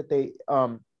think that they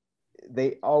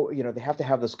have to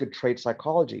have this good trade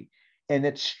psychology, and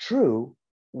it's true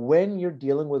when you're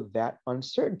dealing with that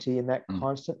uncertainty and that Mm,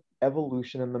 constant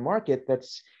evolution in the market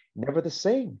that's never the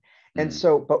same. And mm,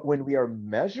 so, but when we are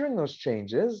measuring those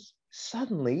changes,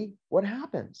 suddenly what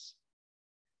happens?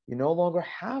 You no longer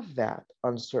have that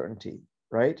uncertainty,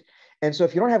 right? And so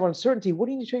if you don't have uncertainty, what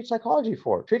do you need trade psychology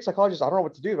for? Trade psychologists, I don't know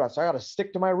what to do, so I got to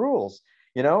stick to my rules.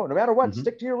 No matter what, mhm.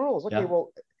 stick to your rules. Okay, Yeah,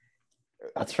 well,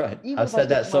 that's right. even I've if I said stick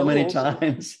that to my so many rules,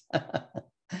 times.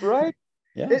 right?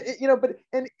 Yeah. But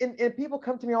and people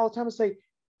come to me all the time and say,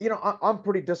 I'm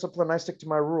pretty disciplined. I stick to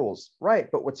my rules, right?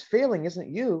 But what's failing isn't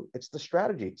you; it's the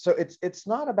strategy. So it's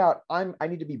not about I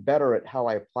need to be better at how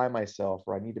I apply myself,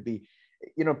 or I need to be,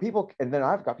 people. And then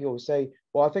I've got people who say,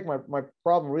 well, I think my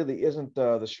problem really isn't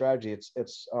the strategy.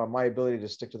 It's my ability to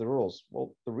stick to the rules.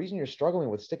 Well, the reason you're struggling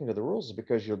with sticking to the rules is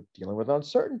because you're dealing with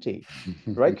uncertainty,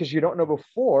 right? Because you don't know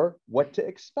before what to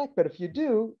expect. But if you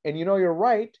do, and you're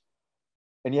right,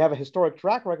 and you have a historic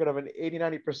track record of an 80,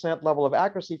 90% level of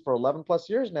accuracy for 11 plus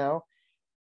years now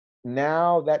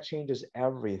that changes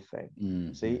everything.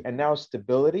 See, Mhm. and now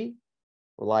stability,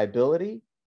 reliability,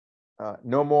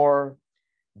 no more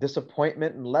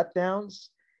disappointment and letdowns.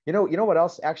 You know what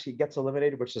else actually gets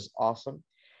eliminated, which is awesome.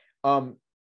 Um,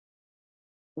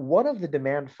 One of the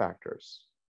demand factors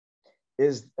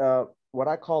is what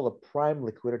I call a prime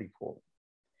liquidity pool.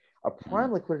 A Mm,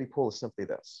 prime liquidity pool is simply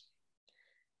this: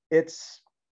 it's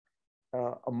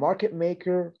a market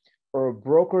maker or a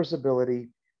broker's ability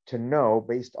to know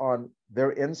based on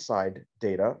their inside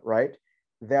data, right,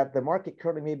 that the market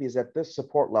currently maybe is at this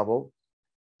support level,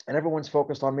 and everyone's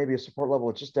focused on maybe a support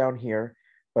level just down here,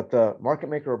 but the market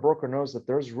maker or broker knows that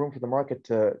there's room for the market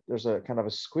there's a kind of a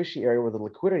squishy area where the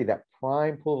liquidity, that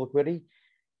prime pool of liquidity,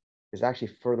 is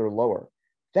actually further lower.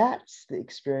 That's the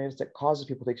experience that causes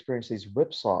people to experience these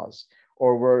whipsaws,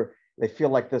 or where They feel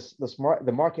like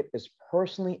the market is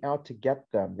personally out to get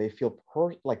them. They feel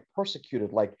like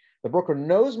persecuted, like the broker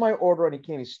knows my order and he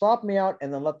can't even stop me out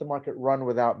and then let the market run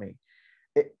without me.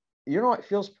 It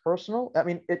feels personal. I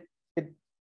mean,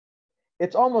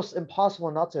 it's almost impossible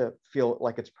not to feel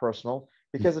like it's personal,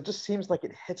 because it just seems like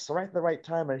it hits right at the right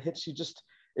time, and it hits you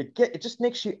it just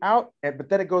makes you out, but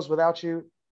then it goes without you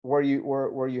where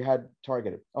you had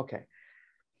targeted. Okay.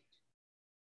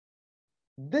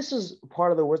 This is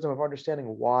part of the wisdom of understanding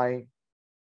why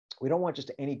we don't want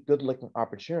just any good looking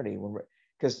opportunity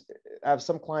because I have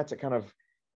some clients that kind of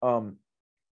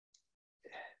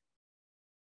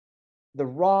the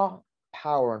raw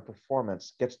power and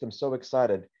performance gets them so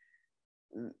excited.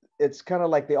 It's kind of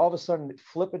like they all of a sudden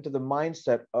flip into the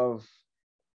mindset of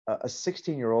a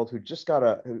 16-year-old who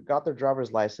got their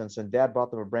driver's license and dad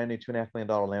bought them a brand new $2.5 million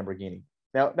Lamborghini.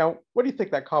 Now, what do you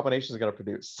think that combination is going to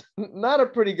produce? Not a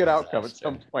pretty good outcome at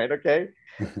some point, okay?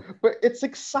 But it's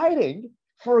exciting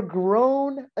for a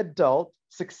grown adult,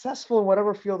 successful in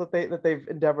whatever field that they've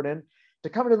endeavored in, to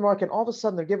come into the market, and all of a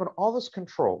sudden they're given all this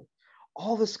control,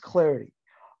 all this clarity,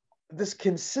 this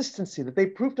consistency that they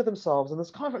prove to themselves in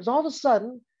this conference. All of a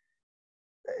sudden,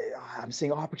 I'm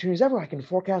seeing opportunities everywhere. I can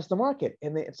forecast the market.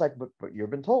 And it's like, but you've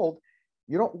been told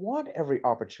you don't want every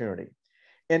opportunity.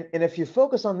 And if you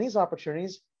focus on these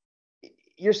opportunities,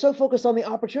 you're so focused on the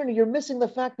opportunity, you're missing the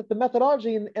fact that the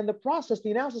methodology and the process,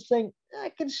 the analysis saying, I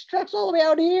can stretch all the way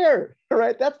out here,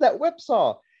 right? That's that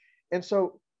whipsaw. And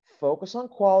so focus on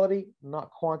quality, not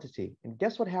quantity. And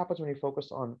guess what happens when you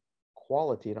focus on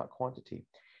quality, not quantity?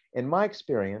 In my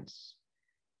experience,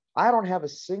 I don't have a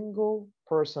single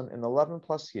person in 11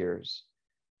 plus years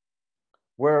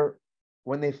where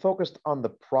when they focused on the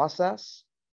process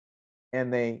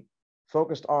and they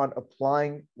focused on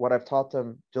applying what I've taught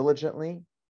them diligently,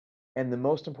 and the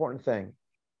most important thing,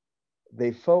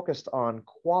 they focused on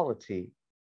quality,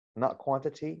 not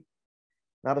quantity,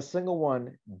 not a single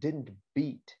one didn't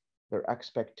beat their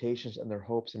expectations and their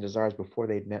hopes and desires before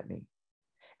they'd met me.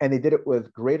 And they did it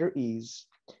with greater ease,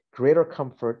 greater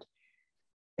comfort,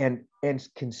 and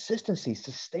consistency,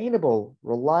 sustainable,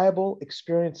 reliable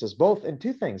experiences, both in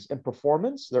two things: in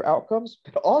performance, their outcomes,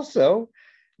 but also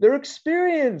their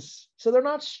experience. So they're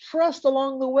not stressed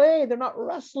along the way. They're not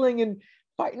wrestling and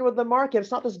fighting with the market. It's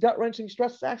not this gut-wrenching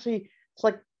stress. It's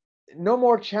like no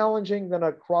more challenging than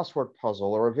a crossword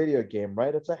puzzle or a video game,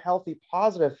 right? It's a healthy,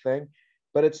 positive thing,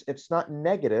 but it's not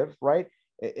negative, right?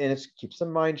 And it keeps the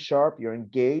mind sharp. You're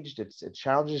engaged. It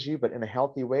challenges you, but in a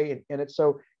healthy way. And it's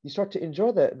so you start to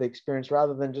enjoy the experience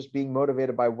rather than just being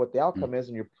motivated by what the outcome is,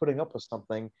 and you're putting up with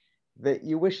something that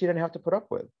you wish you didn't have to put up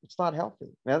with. It's not healthy,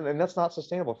 and that's not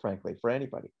sustainable, frankly, for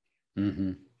anybody.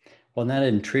 Mm-hmm. Well, and that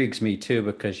intrigues me too,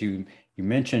 because you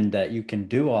mentioned that you can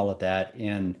do all of that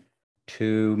in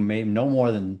maybe no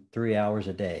more than 3 hours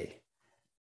a day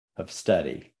of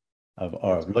study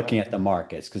or looking at the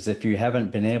markets. Because if you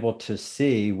haven't been able to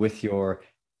see with your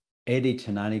 80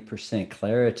 to 90%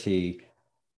 clarity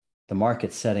the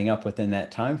market setting up within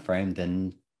that time frame,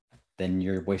 then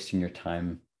you're wasting your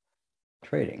time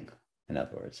trading, in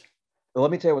other words. Well,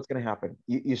 let me tell you what's going to happen.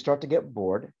 You start to get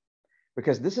bored,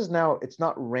 because this is now, it's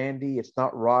not Randy, it's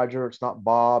not Roger, it's not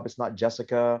Bob, it's not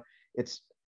Jessica.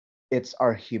 It's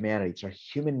our humanity, it's our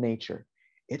human nature.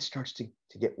 It starts to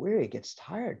get weary, it gets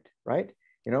tired, right?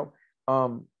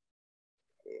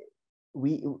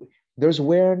 We there's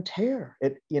wear and tear.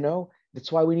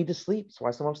 That's why we need to sleep. That's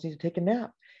why some of us need to take a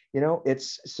nap.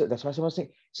 That's why some of us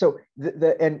think. So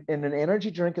and an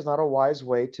energy drink is not a wise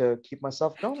way to keep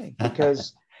myself going,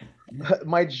 because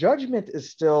my judgment is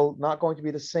still not going to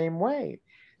be the same way.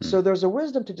 So there's a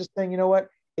wisdom to just saying, you know what,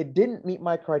 it didn't meet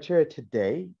my criteria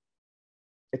today.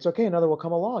 It's okay, another will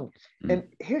come along. And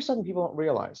here's something people don't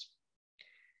realize.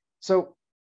 So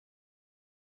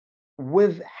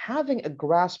with having a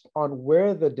grasp on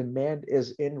where the demand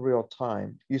is in real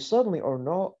time, you suddenly are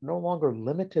no longer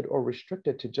limited or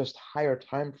restricted to just higher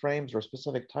time frames or a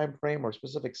specific time frame or a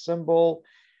specific symbol.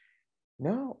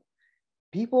 No,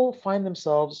 people find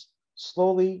themselves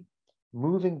slowly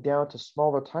moving down to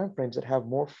smaller time frames that have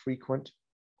more frequent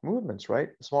movements, right?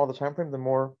 The smaller the time frame, the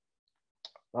more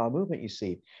movement you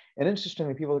see. And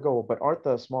interestingly, people go, well, but aren't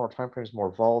the smaller time frames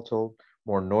more volatile,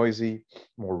 more noisy,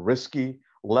 more risky,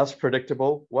 less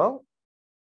predictable? Well,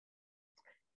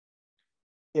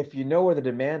 if you know where the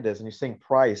demand is and you're seeing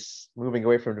price moving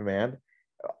away from demand,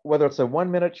 whether it's a 1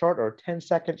 minute chart or a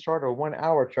 10-second chart or 1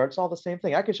 hour chart, it's all the same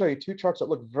thing. I can show you two charts that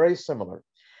look very similar.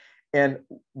 And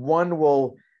one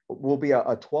will be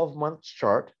a 12-month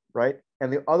chart, right?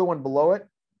 And the other one below it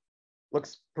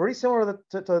looks pretty similar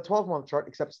to the 12-month chart,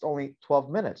 except it's only 12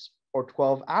 minutes or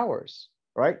 12 hours,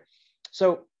 right?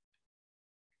 So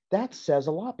that says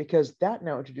a lot, because that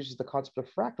now introduces the concept of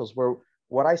fractals, where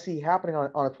what I see happening on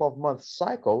a 12-month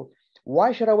cycle,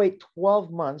 why should I wait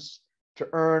 12 months to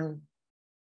earn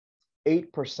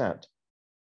 8%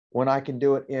 when I can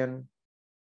do it in,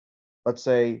 let's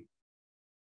say,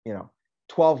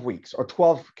 12 weeks or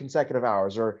 12 consecutive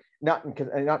hours, or not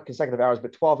consecutive hours,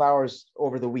 but 12 hours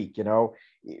over the week.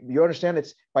 You understand,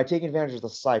 it's by taking advantage of the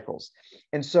cycles.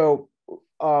 And so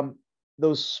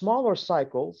those smaller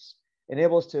cycles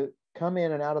enable us to come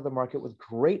in and out of the market with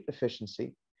great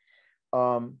efficiency,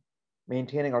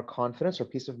 maintaining our confidence, our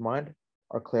peace of mind,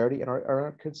 our clarity, and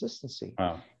our consistency.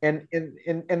 Wow. And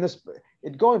this,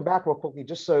 going back real quickly,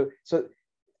 just so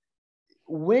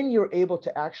when you're able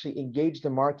to actually engage the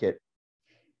market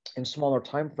in smaller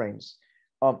time frames,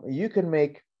 you can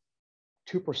make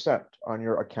 2% on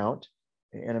your account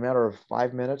in a matter of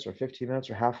 5 minutes or 15 minutes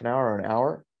or half an hour or an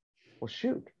hour. Well,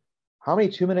 shoot, how many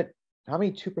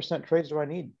 2% trades do I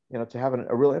need, to have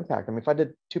a real impact? I mean, if I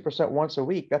did 2% once a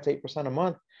week, that's 8% a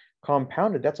month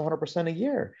compounded. That's 100% a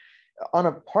year on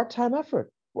a part-time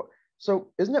effort.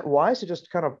 So isn't it wise to just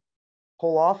kind of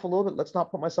pull off a little bit? Let's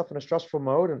not put myself in a stressful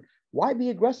mode. And why be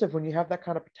aggressive when you have that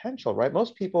kind of potential, right?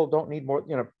 Most people don't need more,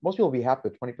 most people will be happy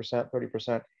with 20%,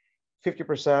 30%,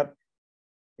 50%,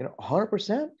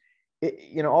 100%.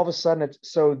 All of a sudden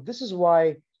so this is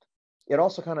why it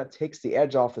also kind of takes the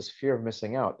edge off this fear of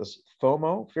missing out, this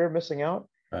FOMO, fear of missing out.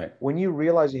 Right. When you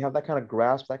realize you have that kind of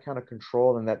grasp, that kind of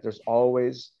control, and that there's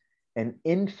always an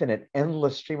infinite,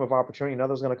 endless stream of opportunity, and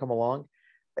others going to come along,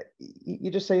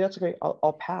 you just say, that's okay,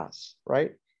 I'll pass,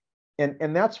 right?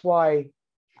 And that's why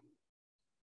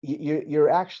you're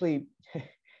actually,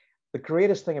 the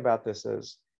greatest thing about this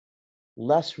is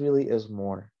less really is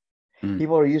more.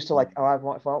 People are used to like, oh,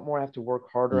 if I want more, I have to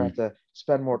work harder, I have to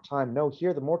spend more time. No,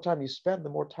 here, the more time you spend, the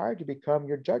more tired you become,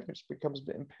 your judgment becomes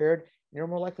impaired, and you're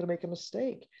more likely to make a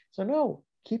mistake. So no,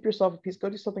 keep yourself at peace, go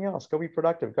do something else, go be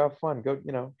productive, go have fun, go,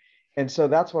 And so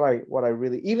that's what I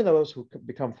really, even those who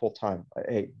become full-time,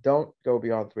 hey, don't go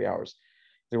beyond 3 hours.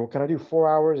 They say, well, can I do 4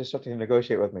 hours? They start to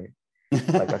negotiate with me.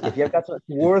 Like, okay, if that's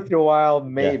worth your while,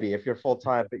 maybe, yeah, if you're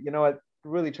full-time, but you know what,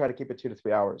 really try to keep it 2 to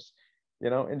 3 hours.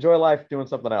 Enjoy life doing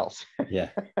something else. Yeah.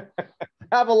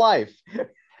 Have a life.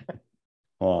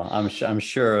 Well, I'm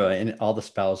sure and all the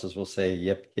spouses will say,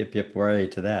 yep, yep, yep, we're ready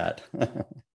to that.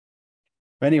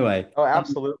 Anyway. Oh,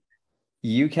 absolutely.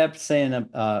 You kept saying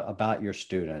about your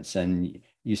students, and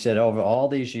you said over all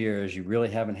these years, you really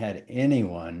haven't had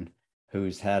anyone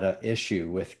who's had an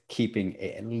issue with keeping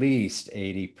at least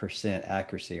 80%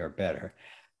 accuracy or better.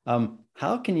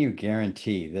 How can you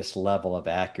guarantee this level of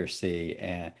accuracy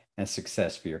and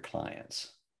success for your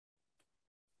clients?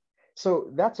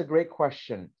 So that's a great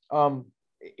question.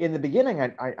 In the beginning,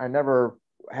 I never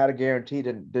had a guarantee,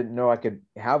 didn't know I could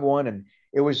have one, and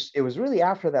it was really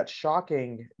after that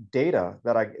shocking data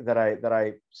that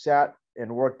I sat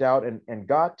and worked out and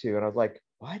got to, and I was like,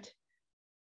 what?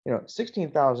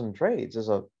 16,000 trades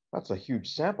that's a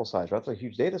huge sample size, right? That's a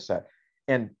huge data set,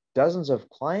 and dozens of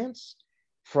clients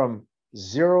from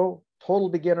zero, total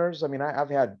beginners. I mean, I've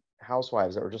had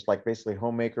housewives that were just like basically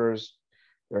homemakers.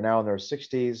 They're now in their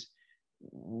 60s.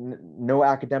 No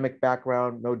academic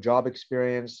background, no job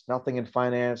experience, nothing in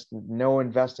finance, no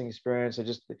investing experience.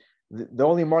 The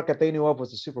only market they knew of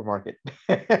was the supermarket.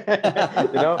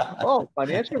 Oh,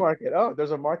 financial market. Oh,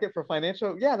 there's a market for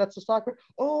financial. Yeah, that's the stock.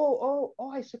 Oh,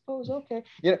 I suppose. Okay.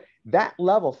 That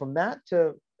level, from that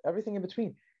to everything in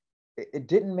between, it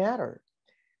didn't matter.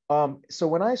 So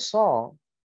when I saw,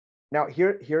 now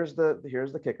here's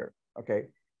the kicker. Okay.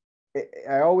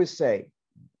 I always say,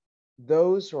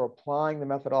 those who are applying the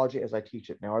methodology as I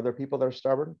teach it. Now, are there people that are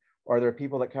stubborn? Or are there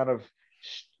people that kind of,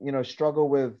 struggle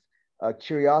with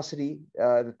curiosity,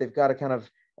 that they've got to kind of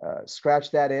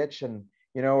scratch that itch, and,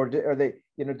 or are they,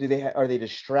 are they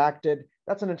distracted?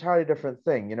 That's an entirely different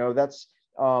thing. That's,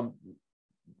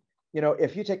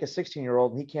 if you take a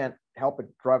 16-year-old and he can't help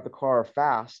but drive the car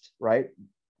fast, right?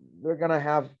 They're going to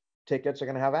have tickets, they're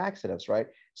going to have accidents, right?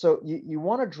 So you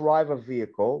want to drive a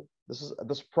vehicle.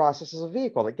 This process is a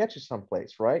vehicle that gets you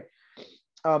someplace, right?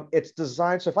 It's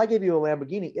designed. So if I gave you a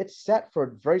Lamborghini, it's set for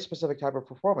a very specific type of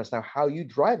performance. Now, how you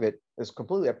drive it is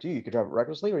completely up to you. You could drive it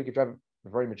recklessly, or you could drive it in a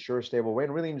very mature, stable way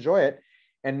and really enjoy it,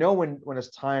 and know when it's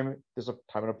time. There's a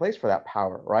time and a place for that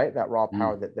power, right? That raw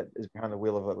power that is behind the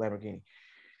wheel of a Lamborghini.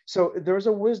 So there's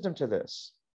a wisdom to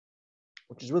this,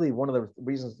 which is really one of the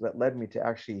reasons that led me to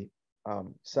actually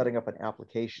setting up an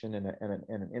application and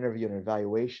an interview and an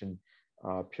evaluation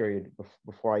period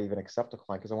before I even accept a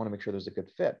client, because I want to make sure there's a good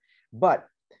fit. But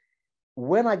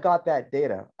when I got that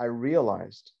data, I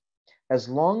realized, as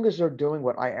long as they're doing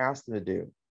what I asked them to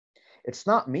do, it's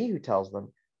not me who tells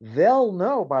them, they'll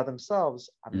know by themselves,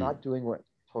 I'm Mm. not doing what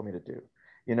you told me to do.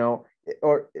 You know,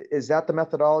 or is that the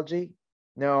methodology?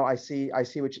 No, I see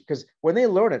what you, because when they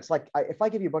learn it, it's like if I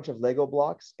give you a bunch of Lego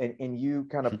blocks and you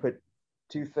kind of put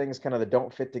two things kind of that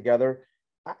don't fit together,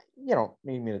 you don't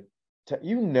need me to,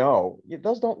 you know,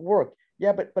 those don't work.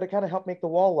 Yeah, but it kind of helped make the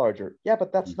wall larger. Yeah,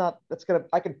 but that's not, that's gonna,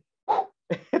 I can,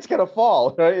 it's gonna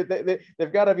fall, right?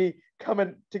 They've got to be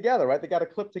coming together, right? They got to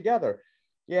clip together.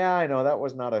 Yeah, I know that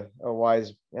was not a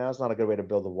wise, yeah, that's not a good way to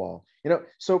build a wall. You know,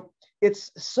 so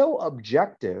it's so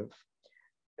objective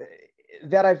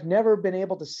that I've never been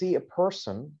able to see a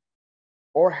person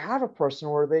or have a person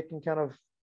where they can kind of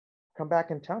come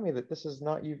back and tell me that this is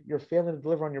not you, you're failing to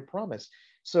deliver on your promise.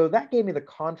 So that gave me the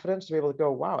confidence to be able to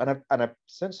go, wow. And I've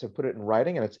since have put it in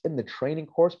writing, and it's in the training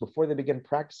course before they begin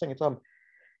practicing. It's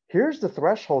here's the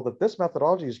threshold that this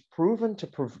methodology is proven to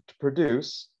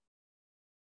produce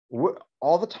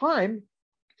all the time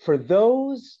for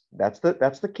those. That's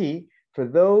the key for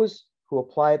those who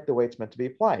apply it the way it's meant to be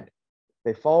applied.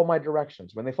 They follow my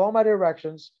directions. When they follow my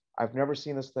directions, I've never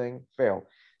seen this thing fail.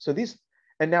 So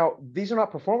now these are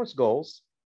not performance goals.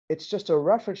 It's just a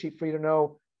reference sheet for you to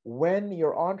know when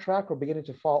you're on track or beginning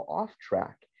to fall off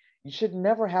track. You should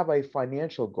never have a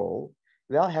financial goal.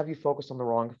 They'll have you focus on the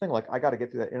wrong thing. Like, I got to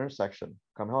get through that intersection,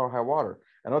 come hell or high water.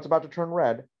 I know it's about to turn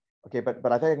red. Okay,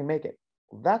 but I think I can make it.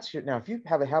 That's your, now, if you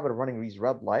have a habit of running these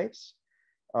red lights,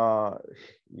 uh,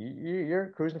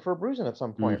 you're cruising for a bruising at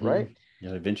some point, Mm-hmm. right?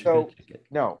 You'll eventually get So a ticket.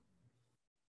 no,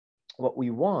 what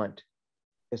we want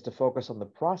is to focus on the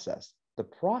process. The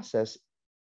process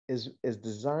is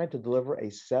designed to deliver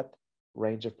a set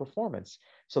range of performance.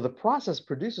 So the process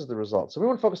produces the results. So we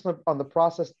want to focus on the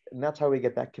process, and that's how we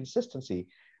get that consistency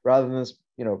rather than this,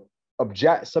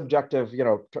 subjective,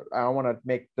 I want to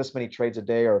make this many trades a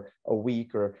day or a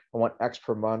week, or I want X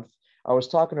per month. I was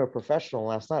talking to a professional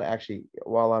last night, actually,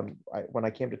 when I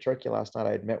came to Turkey last night.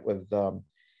 I had met with uh,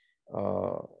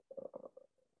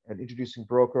 an introducing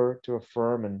broker to a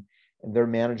firm, and they're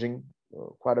managing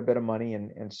quite a bit of money,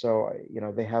 and so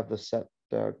they have the set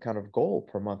kind of goal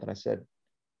per month. And I said,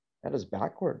 that is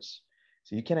backwards.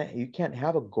 So you can't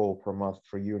have a goal per month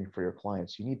for you and for your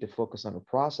clients. You need to focus on a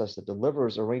process that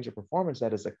delivers a range of performance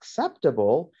that is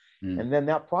acceptable, Mm. and then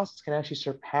that process can actually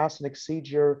surpass and exceed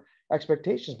your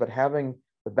expectations. But having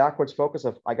the backwards focus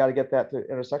of, I got to get that to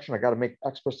intersection, I got to make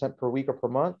X% per week or per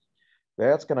month,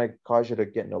 that's going to cause you to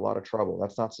get into a lot of trouble.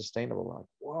 That's not sustainable. Like,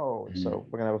 whoa. Mm. So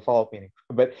we're going to have a follow-up meeting.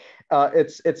 But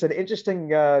it's an interesting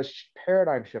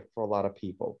paradigm shift for a lot of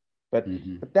people. But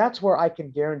Mm-hmm. but that's where I can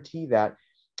guarantee that.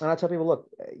 And I tell people, look,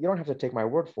 you don't have to take my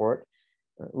word for it.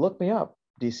 Look me up.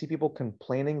 Do you see people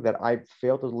complaining that I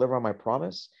failed to deliver on my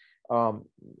promise?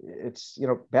 It's,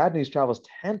 bad news travels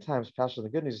 10 times faster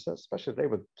than good news, especially today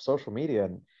with social media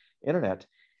and internet.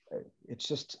 It's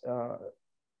just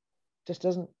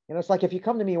doesn't, it's like, if you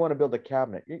come to me, you want to build a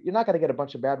cabinet, you're not going to get a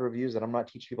bunch of bad reviews that I'm not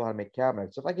teaching people how to make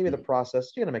cabinets. So if I give you the Mm.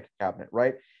 process, you're going to make a cabinet,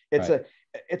 right? It's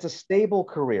Right. a stable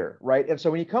career, right? And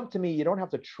so when you come to me, you don't have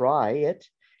to try it.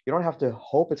 You don't have to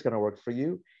hope it's going to work for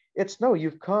you. It's no,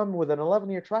 you've come with an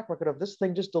 11-year track record of this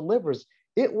thing just delivers.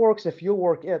 It works if you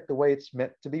work it the way it's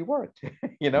meant to be worked.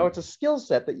 Mm. It's a skill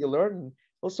set that you learn and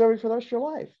will serve you for the rest of your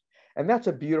life. And that's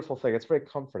a beautiful thing. It's very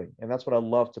comforting. And that's what I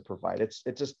love to provide. It's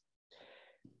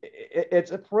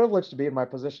a privilege to be in my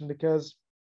position, because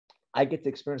I get to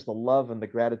experience the love and the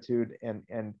gratitude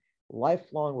and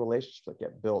lifelong relationships that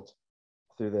get built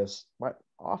through this.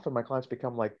 Often my clients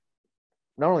become like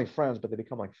not only friends, but they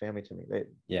become like family to me. They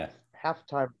Yeah. half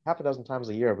a dozen times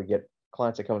a year we get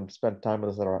clients that come and spend time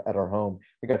with us at our home.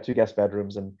 We got 2 guest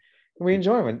bedrooms, and we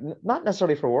enjoy them, not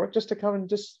necessarily for work, just to come and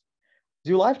just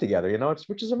do life together.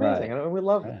 Which is amazing, Right. and we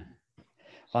love it. Right.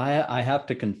 Well, I have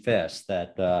to confess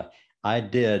that I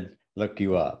did look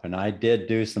you up, and I did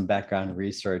do some background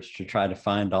research to try to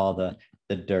find all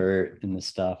the dirt and the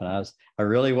stuff. And I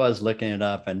really was looking it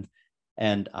up, and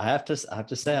I have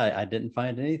to say I didn't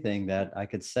find anything that I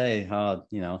could say how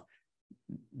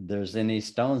there's any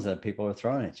stones that people are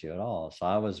throwing at you at all. So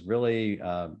I was really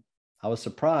I was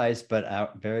surprised,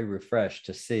 but very refreshed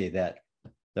to see that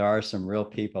there are some real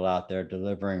people out there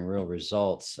delivering real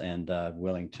results and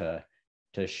willing to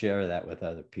share that with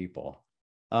other people.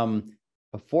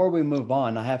 Before we move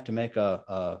on, I have to make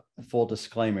a full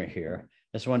disclaimer here.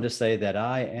 I just wanted to say that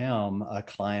I am a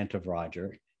client of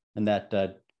Roger, and that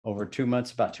over 2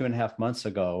 months, about 2.5 months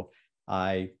ago,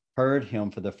 I heard him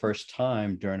for the first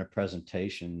time during a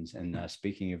presentation and a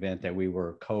speaking event that we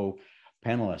were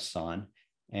co-panelists on.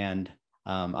 And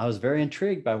I was very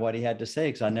intrigued by what he had to say,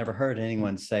 because I never heard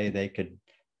anyone say they could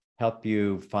help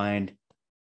you find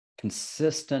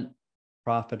consistent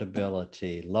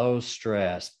profitability, low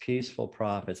stress, peaceful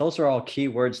profits. Those are all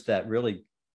keywords that really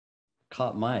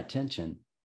caught my attention.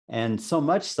 And so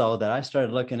much so that I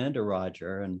started looking into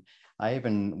Roger, and I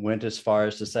even went as far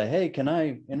as to say, hey, can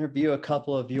I interview a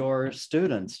couple of your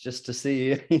students just to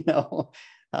see,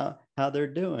 how they're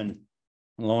doing?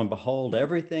 And lo and behold,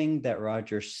 everything that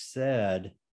Roger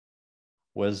said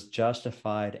was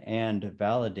justified and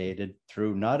validated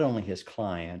through not only his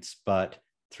clients, but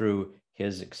through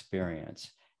his experience.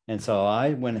 And so I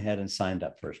went ahead and signed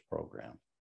up for his program.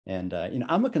 And,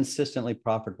 I'm a consistently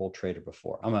profitable trader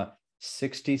before. I'm a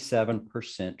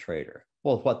 67% trader.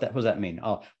 Well, what does that mean?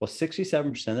 Oh, well,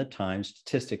 67% of the time,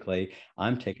 statistically,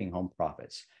 I'm taking home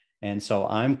profits. And so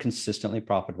I'm consistently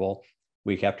profitable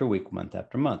week after week, month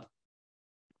after month.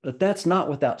 But that's not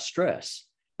without stress.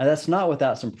 And that's not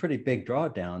without some pretty big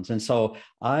drawdowns. And so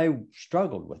I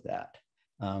struggled with that.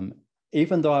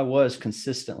 Even though I was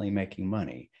consistently making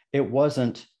money, it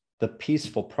wasn't the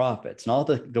peaceful profits and all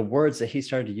the words that he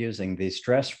started using, the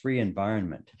stress-free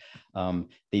environment,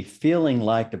 the feeling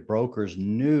like the brokers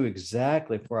knew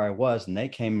exactly where I was, and they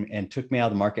came and took me out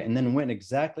of the market and then went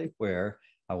exactly where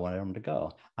I wanted them to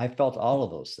go. I felt all of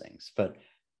those things. But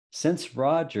since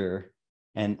Roger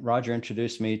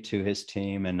introduced me to his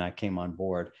team and I came on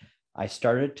board, I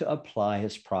started to apply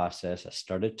his process. I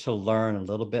started to learn a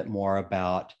little bit more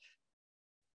about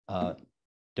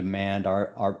demand,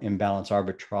 our imbalance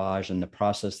arbitrage, and the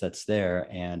process that's there.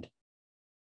 And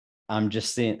I'm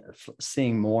just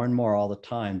seeing more and more all the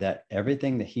time that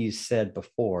everything that he's said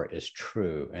before is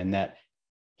true, and that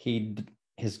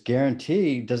his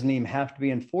guarantee doesn't even have to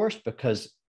be enforced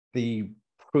because the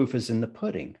proof is in the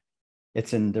pudding.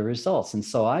 It's in the results. And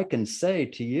so I can say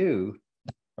to you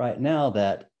right now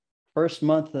that first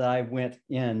month that I went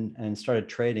in and started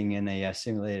trading in a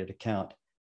simulated account,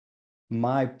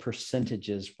 my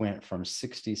percentages went from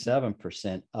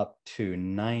 67% up to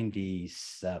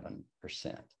 97%.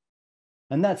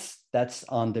 And that's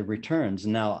on the returns.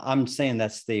 Now, I'm saying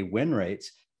that's the win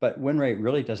rates, but win rate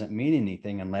really doesn't mean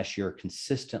anything unless you're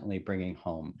consistently bringing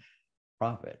home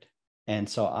profit. And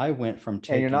so I went from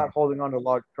taking... And you're not holding on to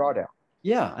large drawdown.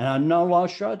 Yeah, and I'm no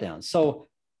large drawdown. So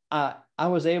I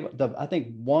was able to, I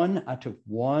took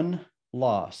one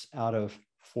loss out of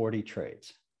 40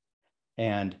 trades.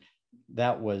 And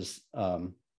that was a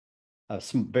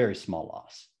very small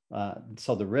loss.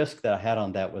 So the risk that I had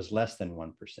on that was less than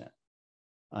 1%.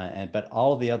 But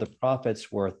all of the other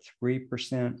profits were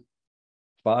 3%,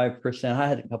 5%. I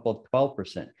had a couple of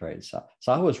 12% trades.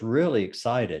 So I was really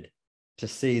excited to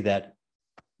see that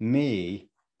me,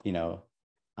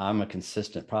 I'm a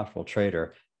consistent profitable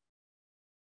trader.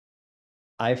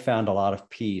 I found a lot of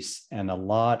peace and a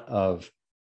lot of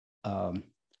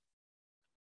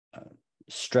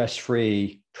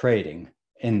stress-free trading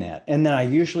in that. And then I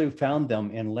usually found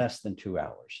them in less than 2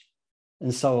 hours.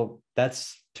 And so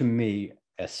that's, to me,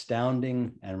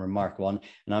 astounding and remarkable. And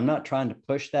I'm not trying to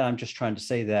push that. I'm just trying to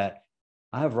say that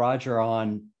I have Roger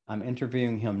on. I'm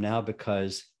interviewing him now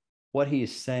because what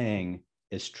he's saying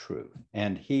is true.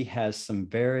 And he has some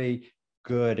very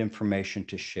good information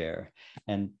to share.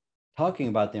 And talking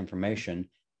about the information,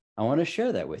 I want to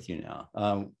share that with you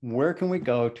now. Where can we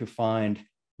go to find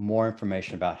more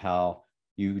information about how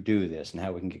you do this and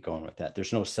how we can get going with that?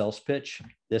 There's no sales pitch.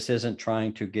 This isn't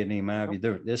trying to get any money.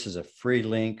 This is a free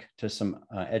link to some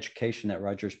education that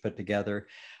Roger's put together.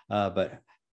 But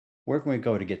where can we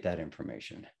go to get that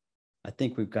information? I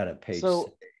think we've got a page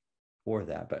for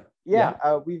that. But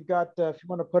we've got, if you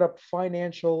want to put up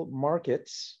financial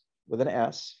markets with an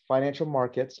S, financial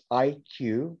markets,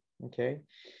 IQ, okay,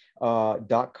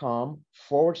 .com/Randy.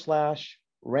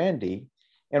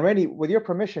 And Randy, with your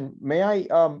permission, may I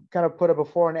kind of put a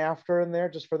before and after in there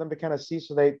just for them to kind of see,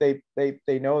 so they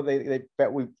know they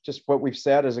bet what we've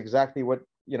said is exactly what,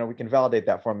 we can validate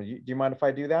that for them. Do you mind if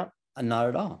I do that? Not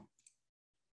at all.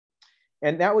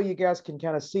 And that way you guys can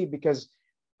kind of see, because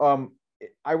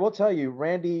I will tell you,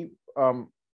 Randy's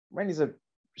a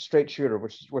straight shooter,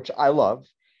 which I love.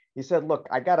 He said, look,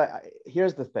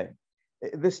 here's the thing.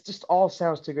 This just all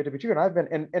sounds too good to be true. And I've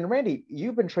been, and Randy,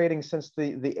 you've been trading since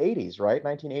the 80s, right?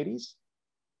 1980s?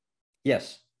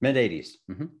 Yes, mid 80s.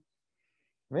 Mm-hmm.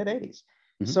 Mid 80s.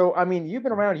 Mm-hmm. So, I mean, you've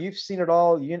been around, you've seen it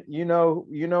all. You know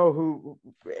who,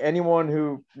 anyone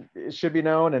who should be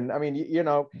known. And I mean,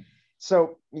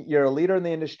 so you're a leader in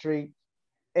the industry.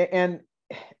 And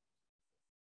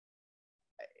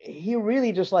he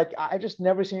really I just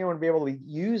never seen anyone be able to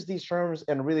use these terms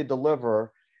and really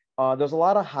deliver. There's a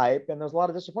lot of hype and there's a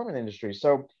lot of disappointment in the industry.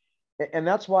 So, and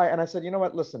that's why, and I said, you know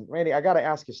what, listen, Randy, I got to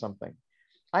ask you something.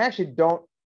 I actually don't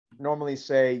normally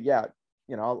say,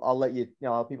 I'll let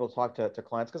I'll let people talk to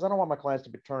clients, because I don't want my clients to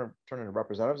be turned into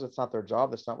representatives. It's not their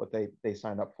job. That's not what they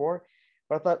signed up for.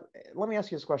 But I thought, let me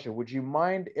ask you this question: would you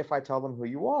mind if I tell them who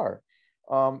you are?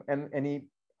 And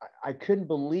I couldn't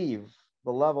believe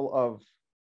the level of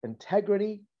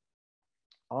integrity,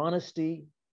 honesty,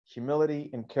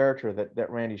 humility, and character that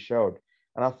Randy showed.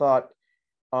 And I thought,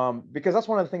 because that's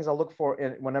one of the things I look for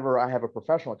whenever I have a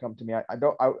professional come to me.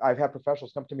 I've had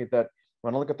professionals come to me that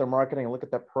when I look at their marketing and look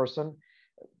at that person,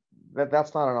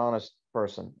 that's not an honest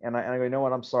person. And I go, you know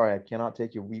what? I'm sorry, I cannot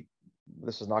take you.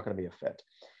 This is not going to be a fit.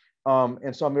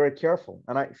 And so I'm very careful.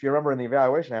 And if you remember in the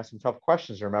evaluation, I asked some tough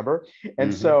questions, remember?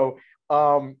 And so,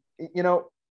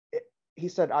 he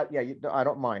said, yeah, I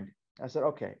don't mind. I said,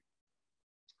 okay.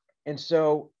 And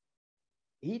so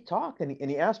he talked and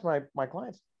he asked my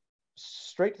clients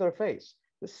straight to their face,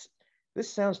 this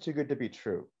sounds too good to be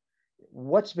true.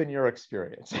 What's been your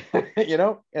experience?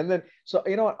 And then, so,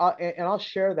 I'll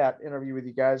share that interview with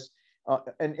you guys.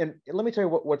 And let me tell you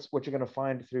what you're going to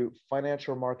find through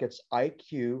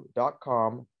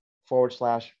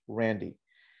financialmarketsiq.com/Randy.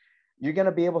 You're going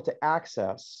to be able to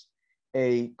access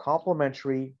a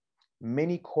complimentary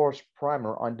mini course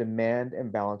primer on demand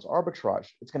imbalance arbitrage.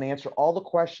 It's going to answer all the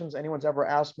questions anyone's ever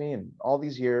asked me in all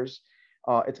these years.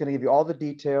 It's going to give you all the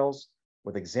details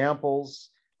with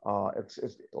examples.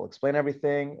 It'll explain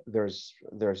everything. There's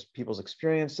people's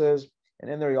experiences, and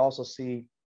in there you also see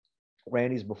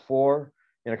Randy's before,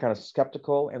 kind of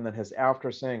skeptical, and then his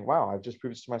after, saying, wow, I've just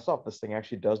proved this to myself. This thing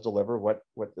actually does deliver what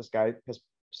this guy has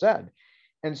said.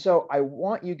 And so I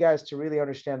want you guys to really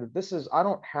understand that I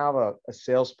don't have a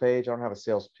sales page. I don't have a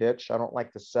sales pitch. I don't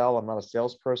like to sell. I'm not a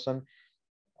salesperson.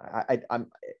 Randy,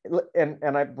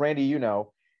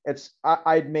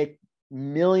 I'd make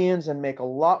millions and make a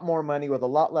lot more money with a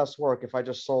lot less work if I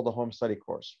just sold a home study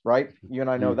course, right? You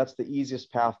and I know that's the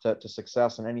easiest path to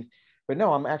success in any. But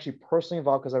no, I'm actually personally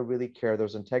involved because I really care.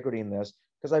 There's integrity in this,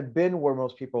 because I've been where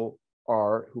most people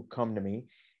are who come to me.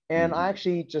 And I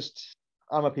actually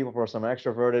I'm a people person. I'm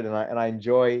extroverted, and I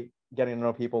enjoy getting to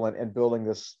know people and building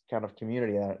this kind of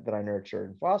community that I nurture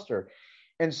and foster.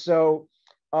 And so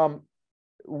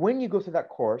when you go through that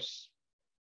course,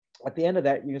 at the end of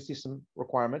that, you can see some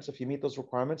requirements. If you meet those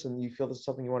requirements and you feel this is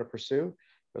something you want to pursue,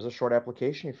 there's a short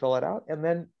application, you fill it out, and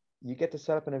then you get to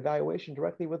set up an evaluation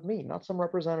directly with me, not some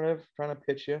representative trying to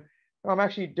pitch you. No, I'm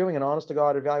actually doing an honest to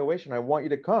God evaluation. I want you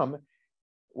to come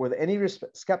with any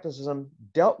skepticism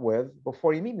dealt with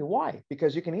before you meet me. Why?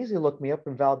 Because you can easily look me up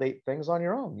and validate things on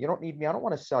your own. You don't need me. I don't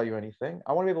want to sell you anything.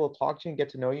 I want to be able to talk to you and get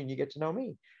to know you, and you get to know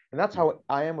me. And that's how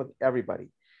I am with everybody.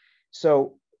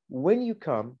 So when you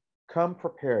come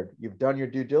prepared. You've done your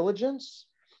due diligence.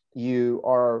 You've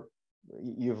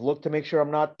looked to make sure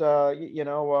I'm not,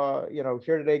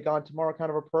 here today, gone tomorrow kind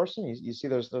of a person. You see,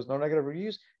 there's no negative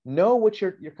reviews. Know what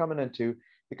you're coming into,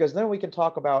 because then we can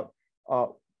talk about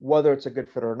whether it's a good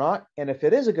fit or not. And if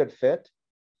it is a good fit,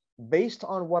 based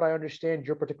on what I understand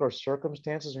your particular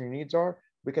circumstances and your needs are,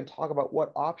 we can talk about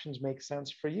what options make sense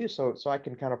for you. So I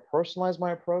can kind of personalize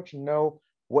my approach and know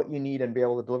what you need and be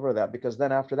able to deliver that. Because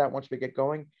then after that, once we get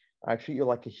going, I treat you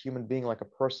like a human being, like a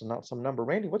person, not some number.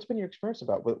 Randy, what's been your experience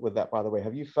with that, by the way?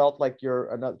 Have you felt like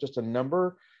you're just a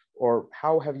number, or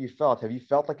how have you felt? Have you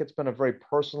felt like it's been a very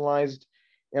personalized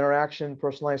interaction,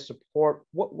 personalized support?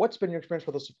 What's been your experience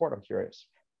with the support? I'm curious.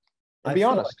 And be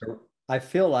honest. I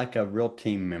feel like a real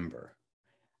team member.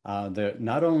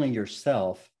 Not only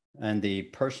yourself and the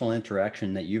personal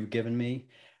interaction that you've given me,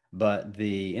 but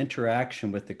the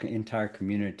interaction with the entire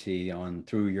community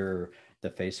through the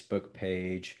Facebook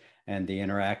page, and the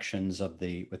interactions with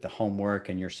the homework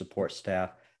and your support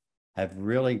staff have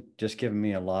really just given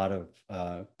me a lot of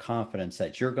confidence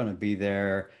that you're going to be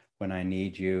there when I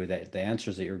need you, that the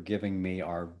answers that you're giving me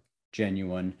are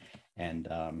genuine. And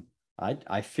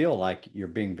I feel like you're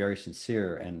being very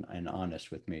sincere and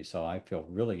honest with me. So I feel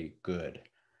really good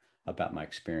about my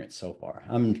experience so far.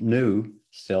 I'm new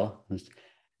still.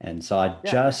 And so I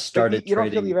just started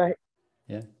trading.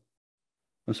 Yeah.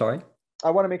 I'm sorry. I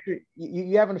want to make sure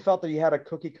you haven't felt that you had a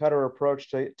cookie cutter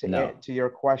approach to your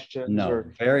questions. No,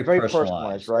 or very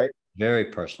personalized, right? Very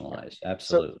personalized.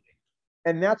 Absolutely. So,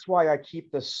 and that's why I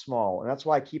keep this small, and that's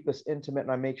why I keep this intimate,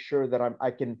 and I make sure that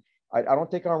I don't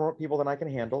take on more people than I can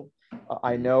handle.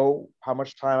 I know how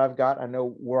much time I've got. I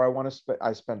know where I want to spend.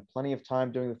 I spend plenty of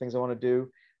time doing the things I want to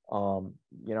do.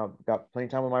 Got plenty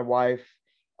of time with my wife.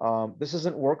 This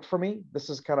isn't work for me. This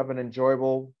is kind of an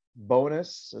enjoyable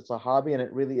bonus. It's a hobby, and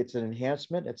it's an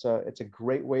enhancement. It's a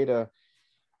great way to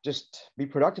just be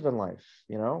productive in life,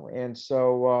 And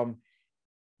so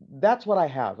that's what I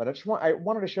have. And I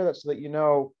wanted to share that so that,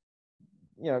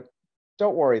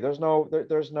 don't worry. There's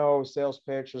no sales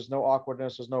pitch. There's no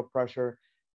awkwardness. There's no pressure.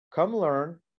 Come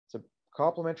learn. It's a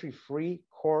complimentary free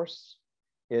course.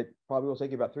 It probably will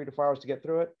take you about 3 to 4 hours to get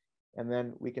through it. And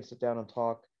then we can sit down and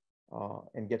talk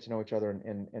and get to know each other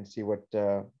and see what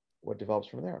develops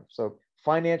from there. So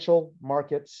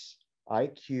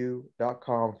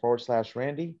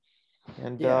financialmarketsiq.com/Randy.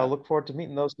 And look forward to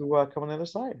meeting those who come on the other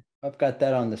side. I've got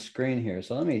that on the screen here.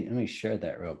 So let me share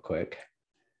that real quick,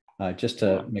 just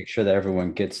to make sure that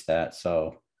everyone gets that.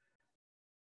 So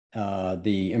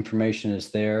the information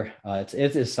is there. It's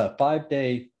a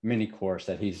 5-day mini course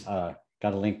that he's got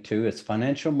a link to. It's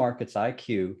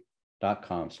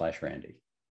financialmarketsiq.com/Randy.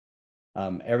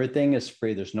 Everything is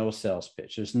free. There's no sales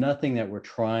pitch. There's nothing that we're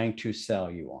trying to sell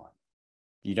you on.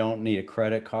 You don't need a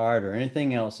credit card or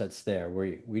anything else that's there.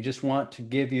 We just want to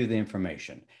give you the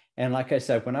information. And like I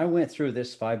said, when I went through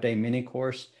this 5-day mini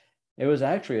course, it was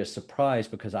actually a surprise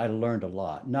because I learned a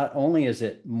lot. Not only is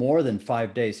it more than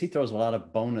 5 days, he throws a lot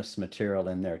of bonus material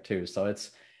in there too. So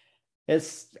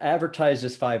it's advertised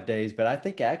as 5 days, but I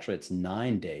think actually it's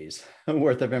 9 days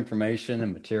worth of information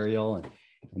and material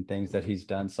and things that he's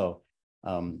done. So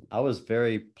I was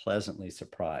very pleasantly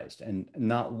surprised. And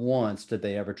not once did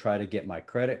they ever try to get my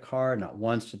credit card. Not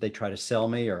once did they try to sell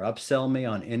me or upsell me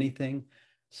on anything.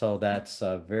 So that's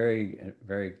very,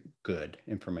 very good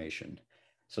information.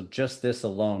 So just this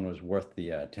alone was worth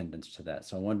the attendance to that.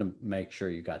 So I wanted to make sure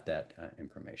you got that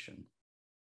information.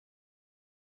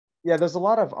 Yeah, there's a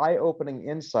lot of eye-opening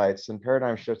insights and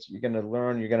paradigm shifts you're going to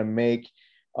learn, you're going to make.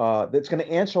 That's going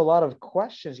to answer a lot of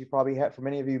questions you probably have for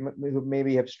many of you who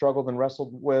maybe have struggled and wrestled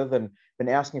with and been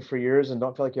asking for years and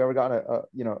don't feel like you ever got a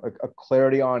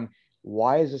clarity on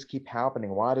why does this keep happening?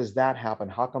 Why does that happen?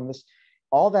 How come this?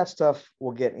 All that stuff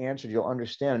will get answered. You'll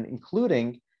understand,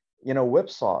 including,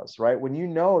 whipsaws, right? When you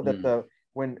know that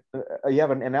when you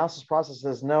have an analysis process that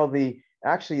says, no,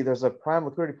 actually there's a prime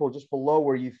liquidity pool just below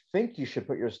where you think you should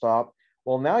put your stop.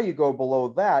 Well, now you go below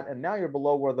that, and now you're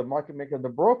below where the market maker, the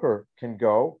broker, can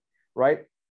go, right?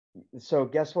 So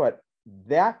guess what?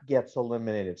 That gets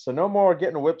eliminated. So no more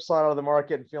getting whipsawed out of the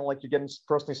market and feeling like you're getting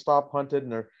personally stop hunted,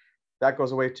 and that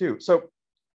goes away too. So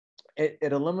it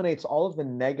eliminates all of the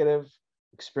negative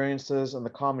experiences and the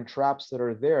common traps that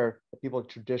are there that people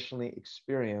traditionally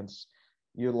experience,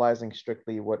 utilizing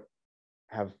strictly what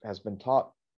has been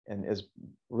taught and is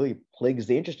really plagues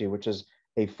the industry, which is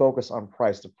a focus on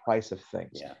price, the price of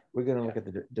things. Yeah. We're going to look at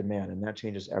the demand, and that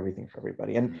changes everything for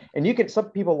everybody. And you can, some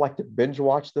people like to binge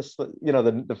watch this,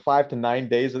 the 5 to 9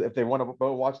 days if they want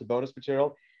to watch the bonus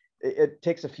material. It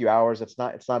takes a few hours. It's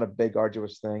not a big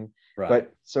arduous thing. Right.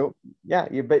 But so yeah,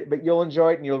 but you'll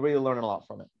enjoy it and you'll really learn a lot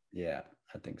from it. Yeah,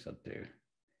 I think so too.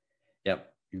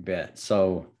 Yep, you bet.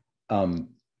 So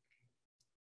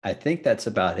I think that's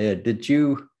about it. Did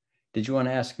you want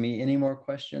to ask me any more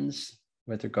questions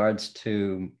with regards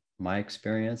to my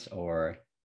experience, or?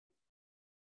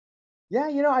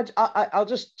 Yeah, I'll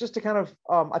just to kind of,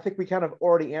 I think we kind of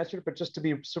already answered it, but just to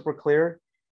be super clear,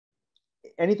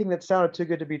 anything that sounded too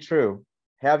good to be true,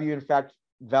 have you in fact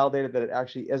validated that it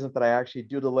actually isn't, that I actually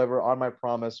do deliver on my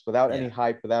promise without any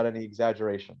hype, without any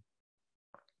exaggeration?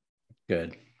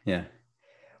 Good. Yeah.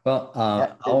 Well,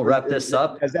 I'll wrap this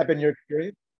up. Has that been your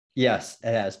experience? Yes,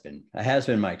 it has been. It has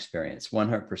been my experience,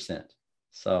 100%.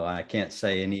 So I can't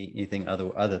say anything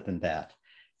other than that.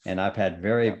 And I've had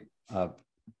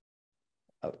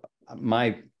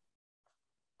my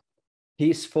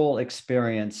peaceful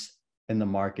experience in the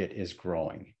market is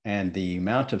growing, and the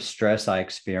amount of stress I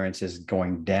experience is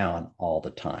going down all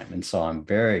the time. And so I'm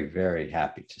very, very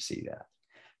happy to see that.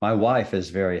 My wife is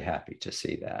very happy to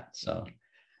see that. So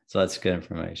that's good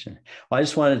information. Well, I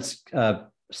just wanted to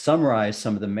summarize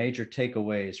some of the major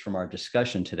takeaways from our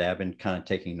discussion today. I've been kind of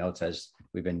taking notes as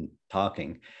we've been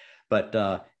talking,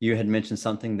 but you had mentioned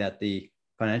something that the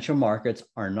financial markets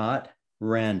are not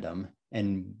random,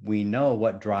 and we know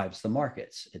what drives the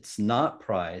markets. It's not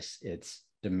price, it's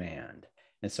demand.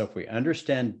 And so if we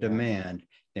understand demand,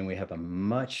 then we have a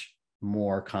much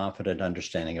more confident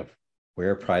understanding of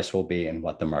where price will be and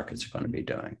what the markets are going to be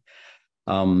doing.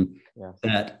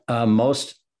 That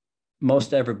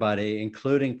most everybody,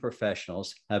 including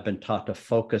professionals, have been taught to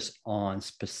focus on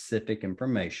specific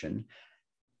information,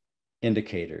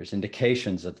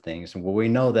 indications of things. And we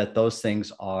know that those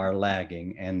things are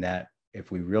lagging, and that if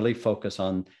we really focus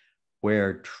on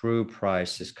where true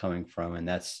price is coming from, and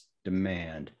that's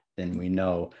demand, then we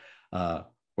know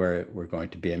where we're going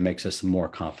to be. It makes us more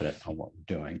confident on what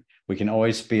we're doing. We can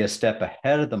always be a step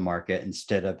ahead of the market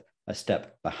instead of a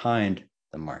step behind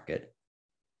the market.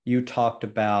 You talked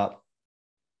about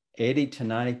 80 to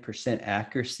 90%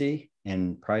 accuracy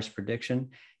in price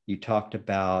prediction. You talked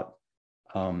about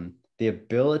the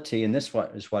ability, and this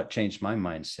is what changed my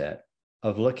mindset,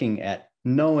 of looking at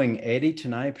knowing 80 to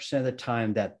 90% of the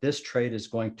time that this trade is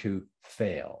going to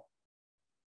fail.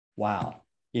 Wow.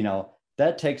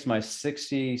 That takes my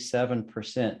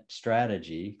 67%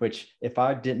 strategy, which if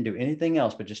I didn't do anything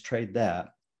else but just trade that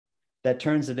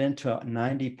turns it into a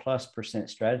 90+%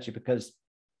 strategy, because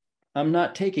I'm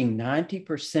not taking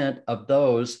 90% of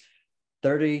those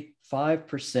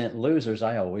 35% losers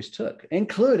I always took,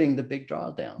 including the big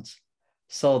drawdowns.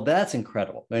 So that's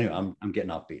incredible. Anyway, I'm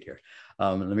getting off beat here.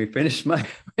 Let me finish my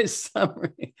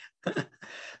summary.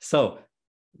 So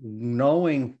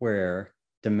knowing where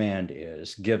demand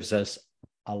is gives us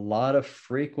a lot of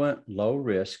frequent, low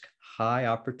risk, high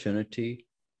opportunity,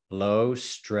 low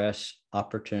stress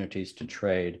opportunities to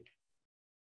trade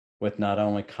with not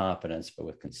only confidence, but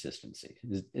with consistency.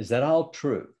 Is that all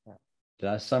true? Did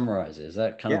I summarize it? Is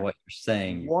that kind of what you're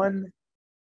saying?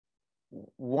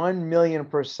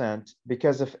 1,000,000%.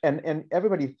 Because and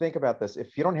everybody think about this,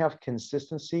 if you don't have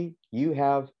consistency, you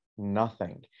have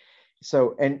nothing.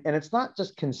 So, and it's not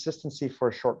just consistency for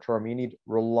a short term. You need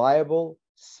reliable,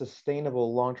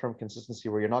 sustainable, long-term consistency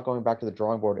where you're not going back to the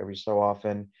drawing board every so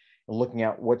often and looking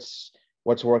at what's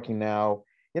working now.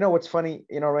 What's funny,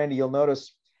 Randy, you'll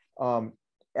notice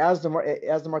as the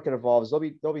market evolves,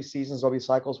 there'll be seasons, there'll be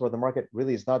cycles where the market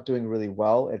really is not doing really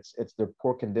well. It's the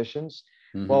poor conditions.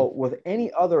 Mm-hmm. Well, with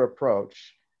any other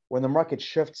approach, when the market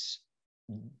shifts,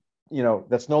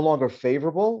 that's no longer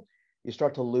favorable, you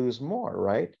start to lose more,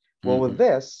 right? Well, with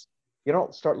this, you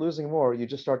don't start losing more, you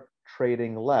just start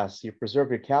trading less. You preserve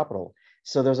your capital.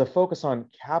 So there's a focus on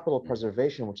capital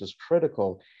preservation, which is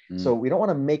critical. So we don't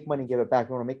want to make money and give it back.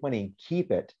 We want to make money and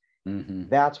keep it.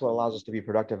 That's what allows us to be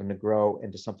productive and to grow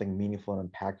into something meaningful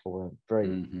and impactful in a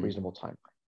very reasonable time.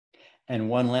 And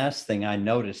one last thing I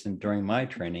noticed during my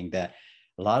training, that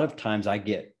a lot of times I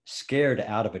get scared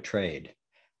out of a trade,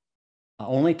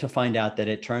 only to find out that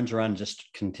it turns around and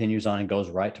just continues on and goes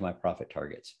right to my profit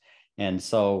targets. And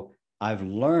so I've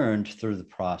learned through the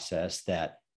process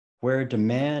that where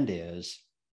demand is,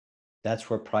 that's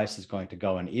where price is going to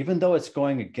go. And even though it's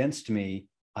going against me,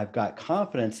 I've got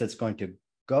confidence that's going to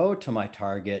go to my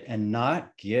target and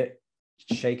not get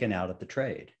shaken out of the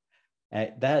trade.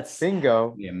 That's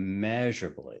bingo,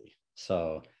 immeasurably.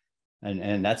 So,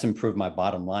 and that's improved my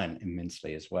bottom line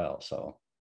immensely as well. So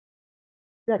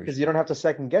yeah, because you don't have to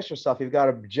second guess yourself. You've got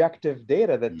objective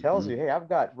data that tells you, hey, I've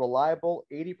got reliable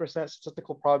 80%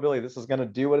 statistical probability this is going to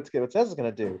do what it says it's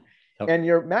going to do. Yep. And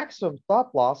your maximum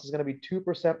stop loss is going to be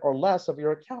 2% or less of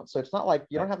your account. So it's not like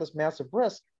you don't have this massive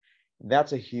risk.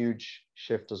 That's a huge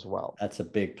shift as well. That's a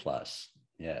big plus.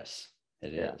 Yes,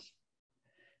 it is.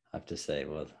 I have to say,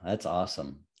 well, that's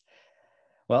awesome.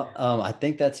 Well, I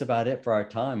think that's about it for our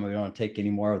time. We don't want to take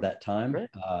any more of that time.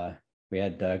 Sure. We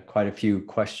had quite a few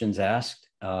questions asked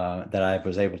that I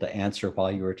was able to answer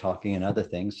while you were talking and other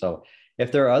things. So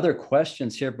if there are other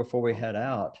questions here before we head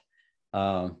out,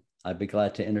 I'd be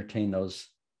glad to entertain those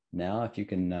now. If you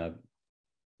can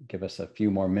give us a few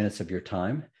more minutes of your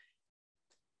time,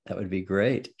 that would be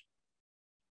great.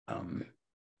 I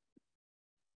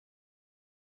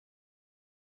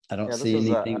don't see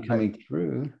anything coming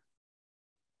through.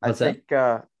 What's I think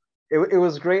it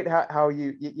was great how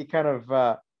you kind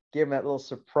of gave him that little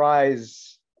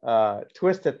surprise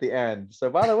twist at the end.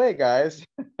 So by the way, guys,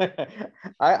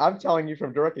 I'm telling you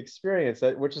from direct experience,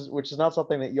 which is not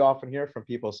something that you often hear from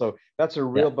people. So that's a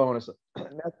real bonus. I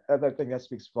think that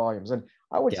speaks volumes. And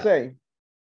I would say,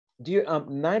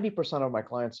 90% of my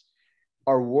clients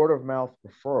are word of mouth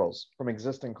referrals from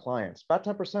existing clients. About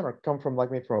 10% come from like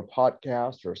me from a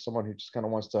podcast or someone who just kind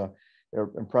of wants to,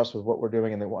 they're impressed with what we're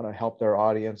doing and they want to help their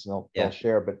audience and they'll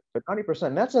share. But 90%,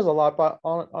 and that says a lot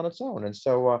on its own. And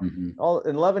so all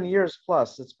in 11 years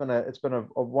plus, it's been a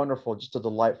wonderful, just a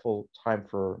delightful time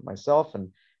for myself and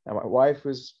my wife,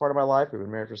 who's part of my life. We've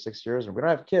been married for 6 years and we don't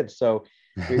have kids. So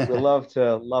we love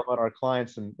to love on our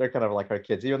clients, and they're kind of like our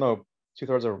kids, even though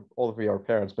 2/3 of all of you are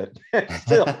parents, but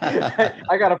still,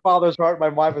 I got a father's heart. My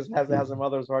wife has a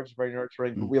mother's heart. She's very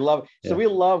nurturing. But we love, so we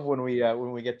love when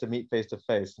we get to meet face to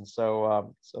face, and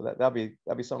so that'll be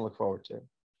something to look forward to.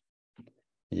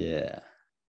 Yeah,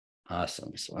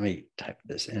 awesome. So let me type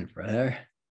this in for there.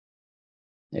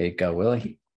 There you go,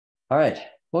 Willie. All right.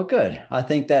 Well, good. I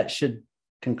think that should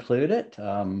conclude it.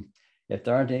 If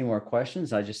there aren't any more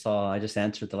questions, I just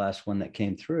answered the last one that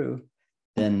came through.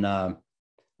 Then.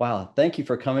 Wow, thank you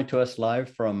for coming to us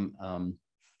live from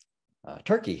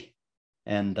Turkey.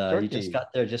 And you just got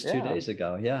there just 2 days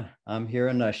ago. Yeah, I'm here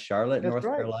in Charlotte, North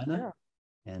Carolina.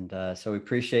 Yeah. And so we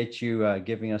appreciate you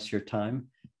giving us your time.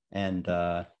 And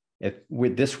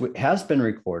this has been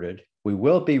recorded. We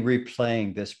will be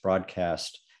replaying this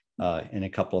broadcast in a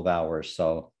couple of hours.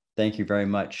 So thank you very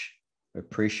much. We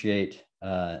appreciate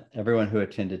everyone who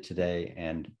attended today.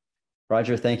 And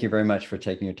Roger, thank you very much for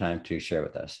taking your time to share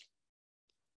with us.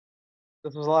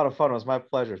 This was a lot of fun. It was my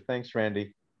pleasure. Thanks, Randy.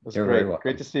 It was You're great. very welcome.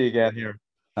 Great to see you again here.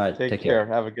 All right. Take care.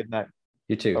 Have a good night.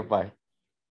 You too. Bye-bye.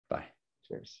 Bye.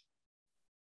 Cheers.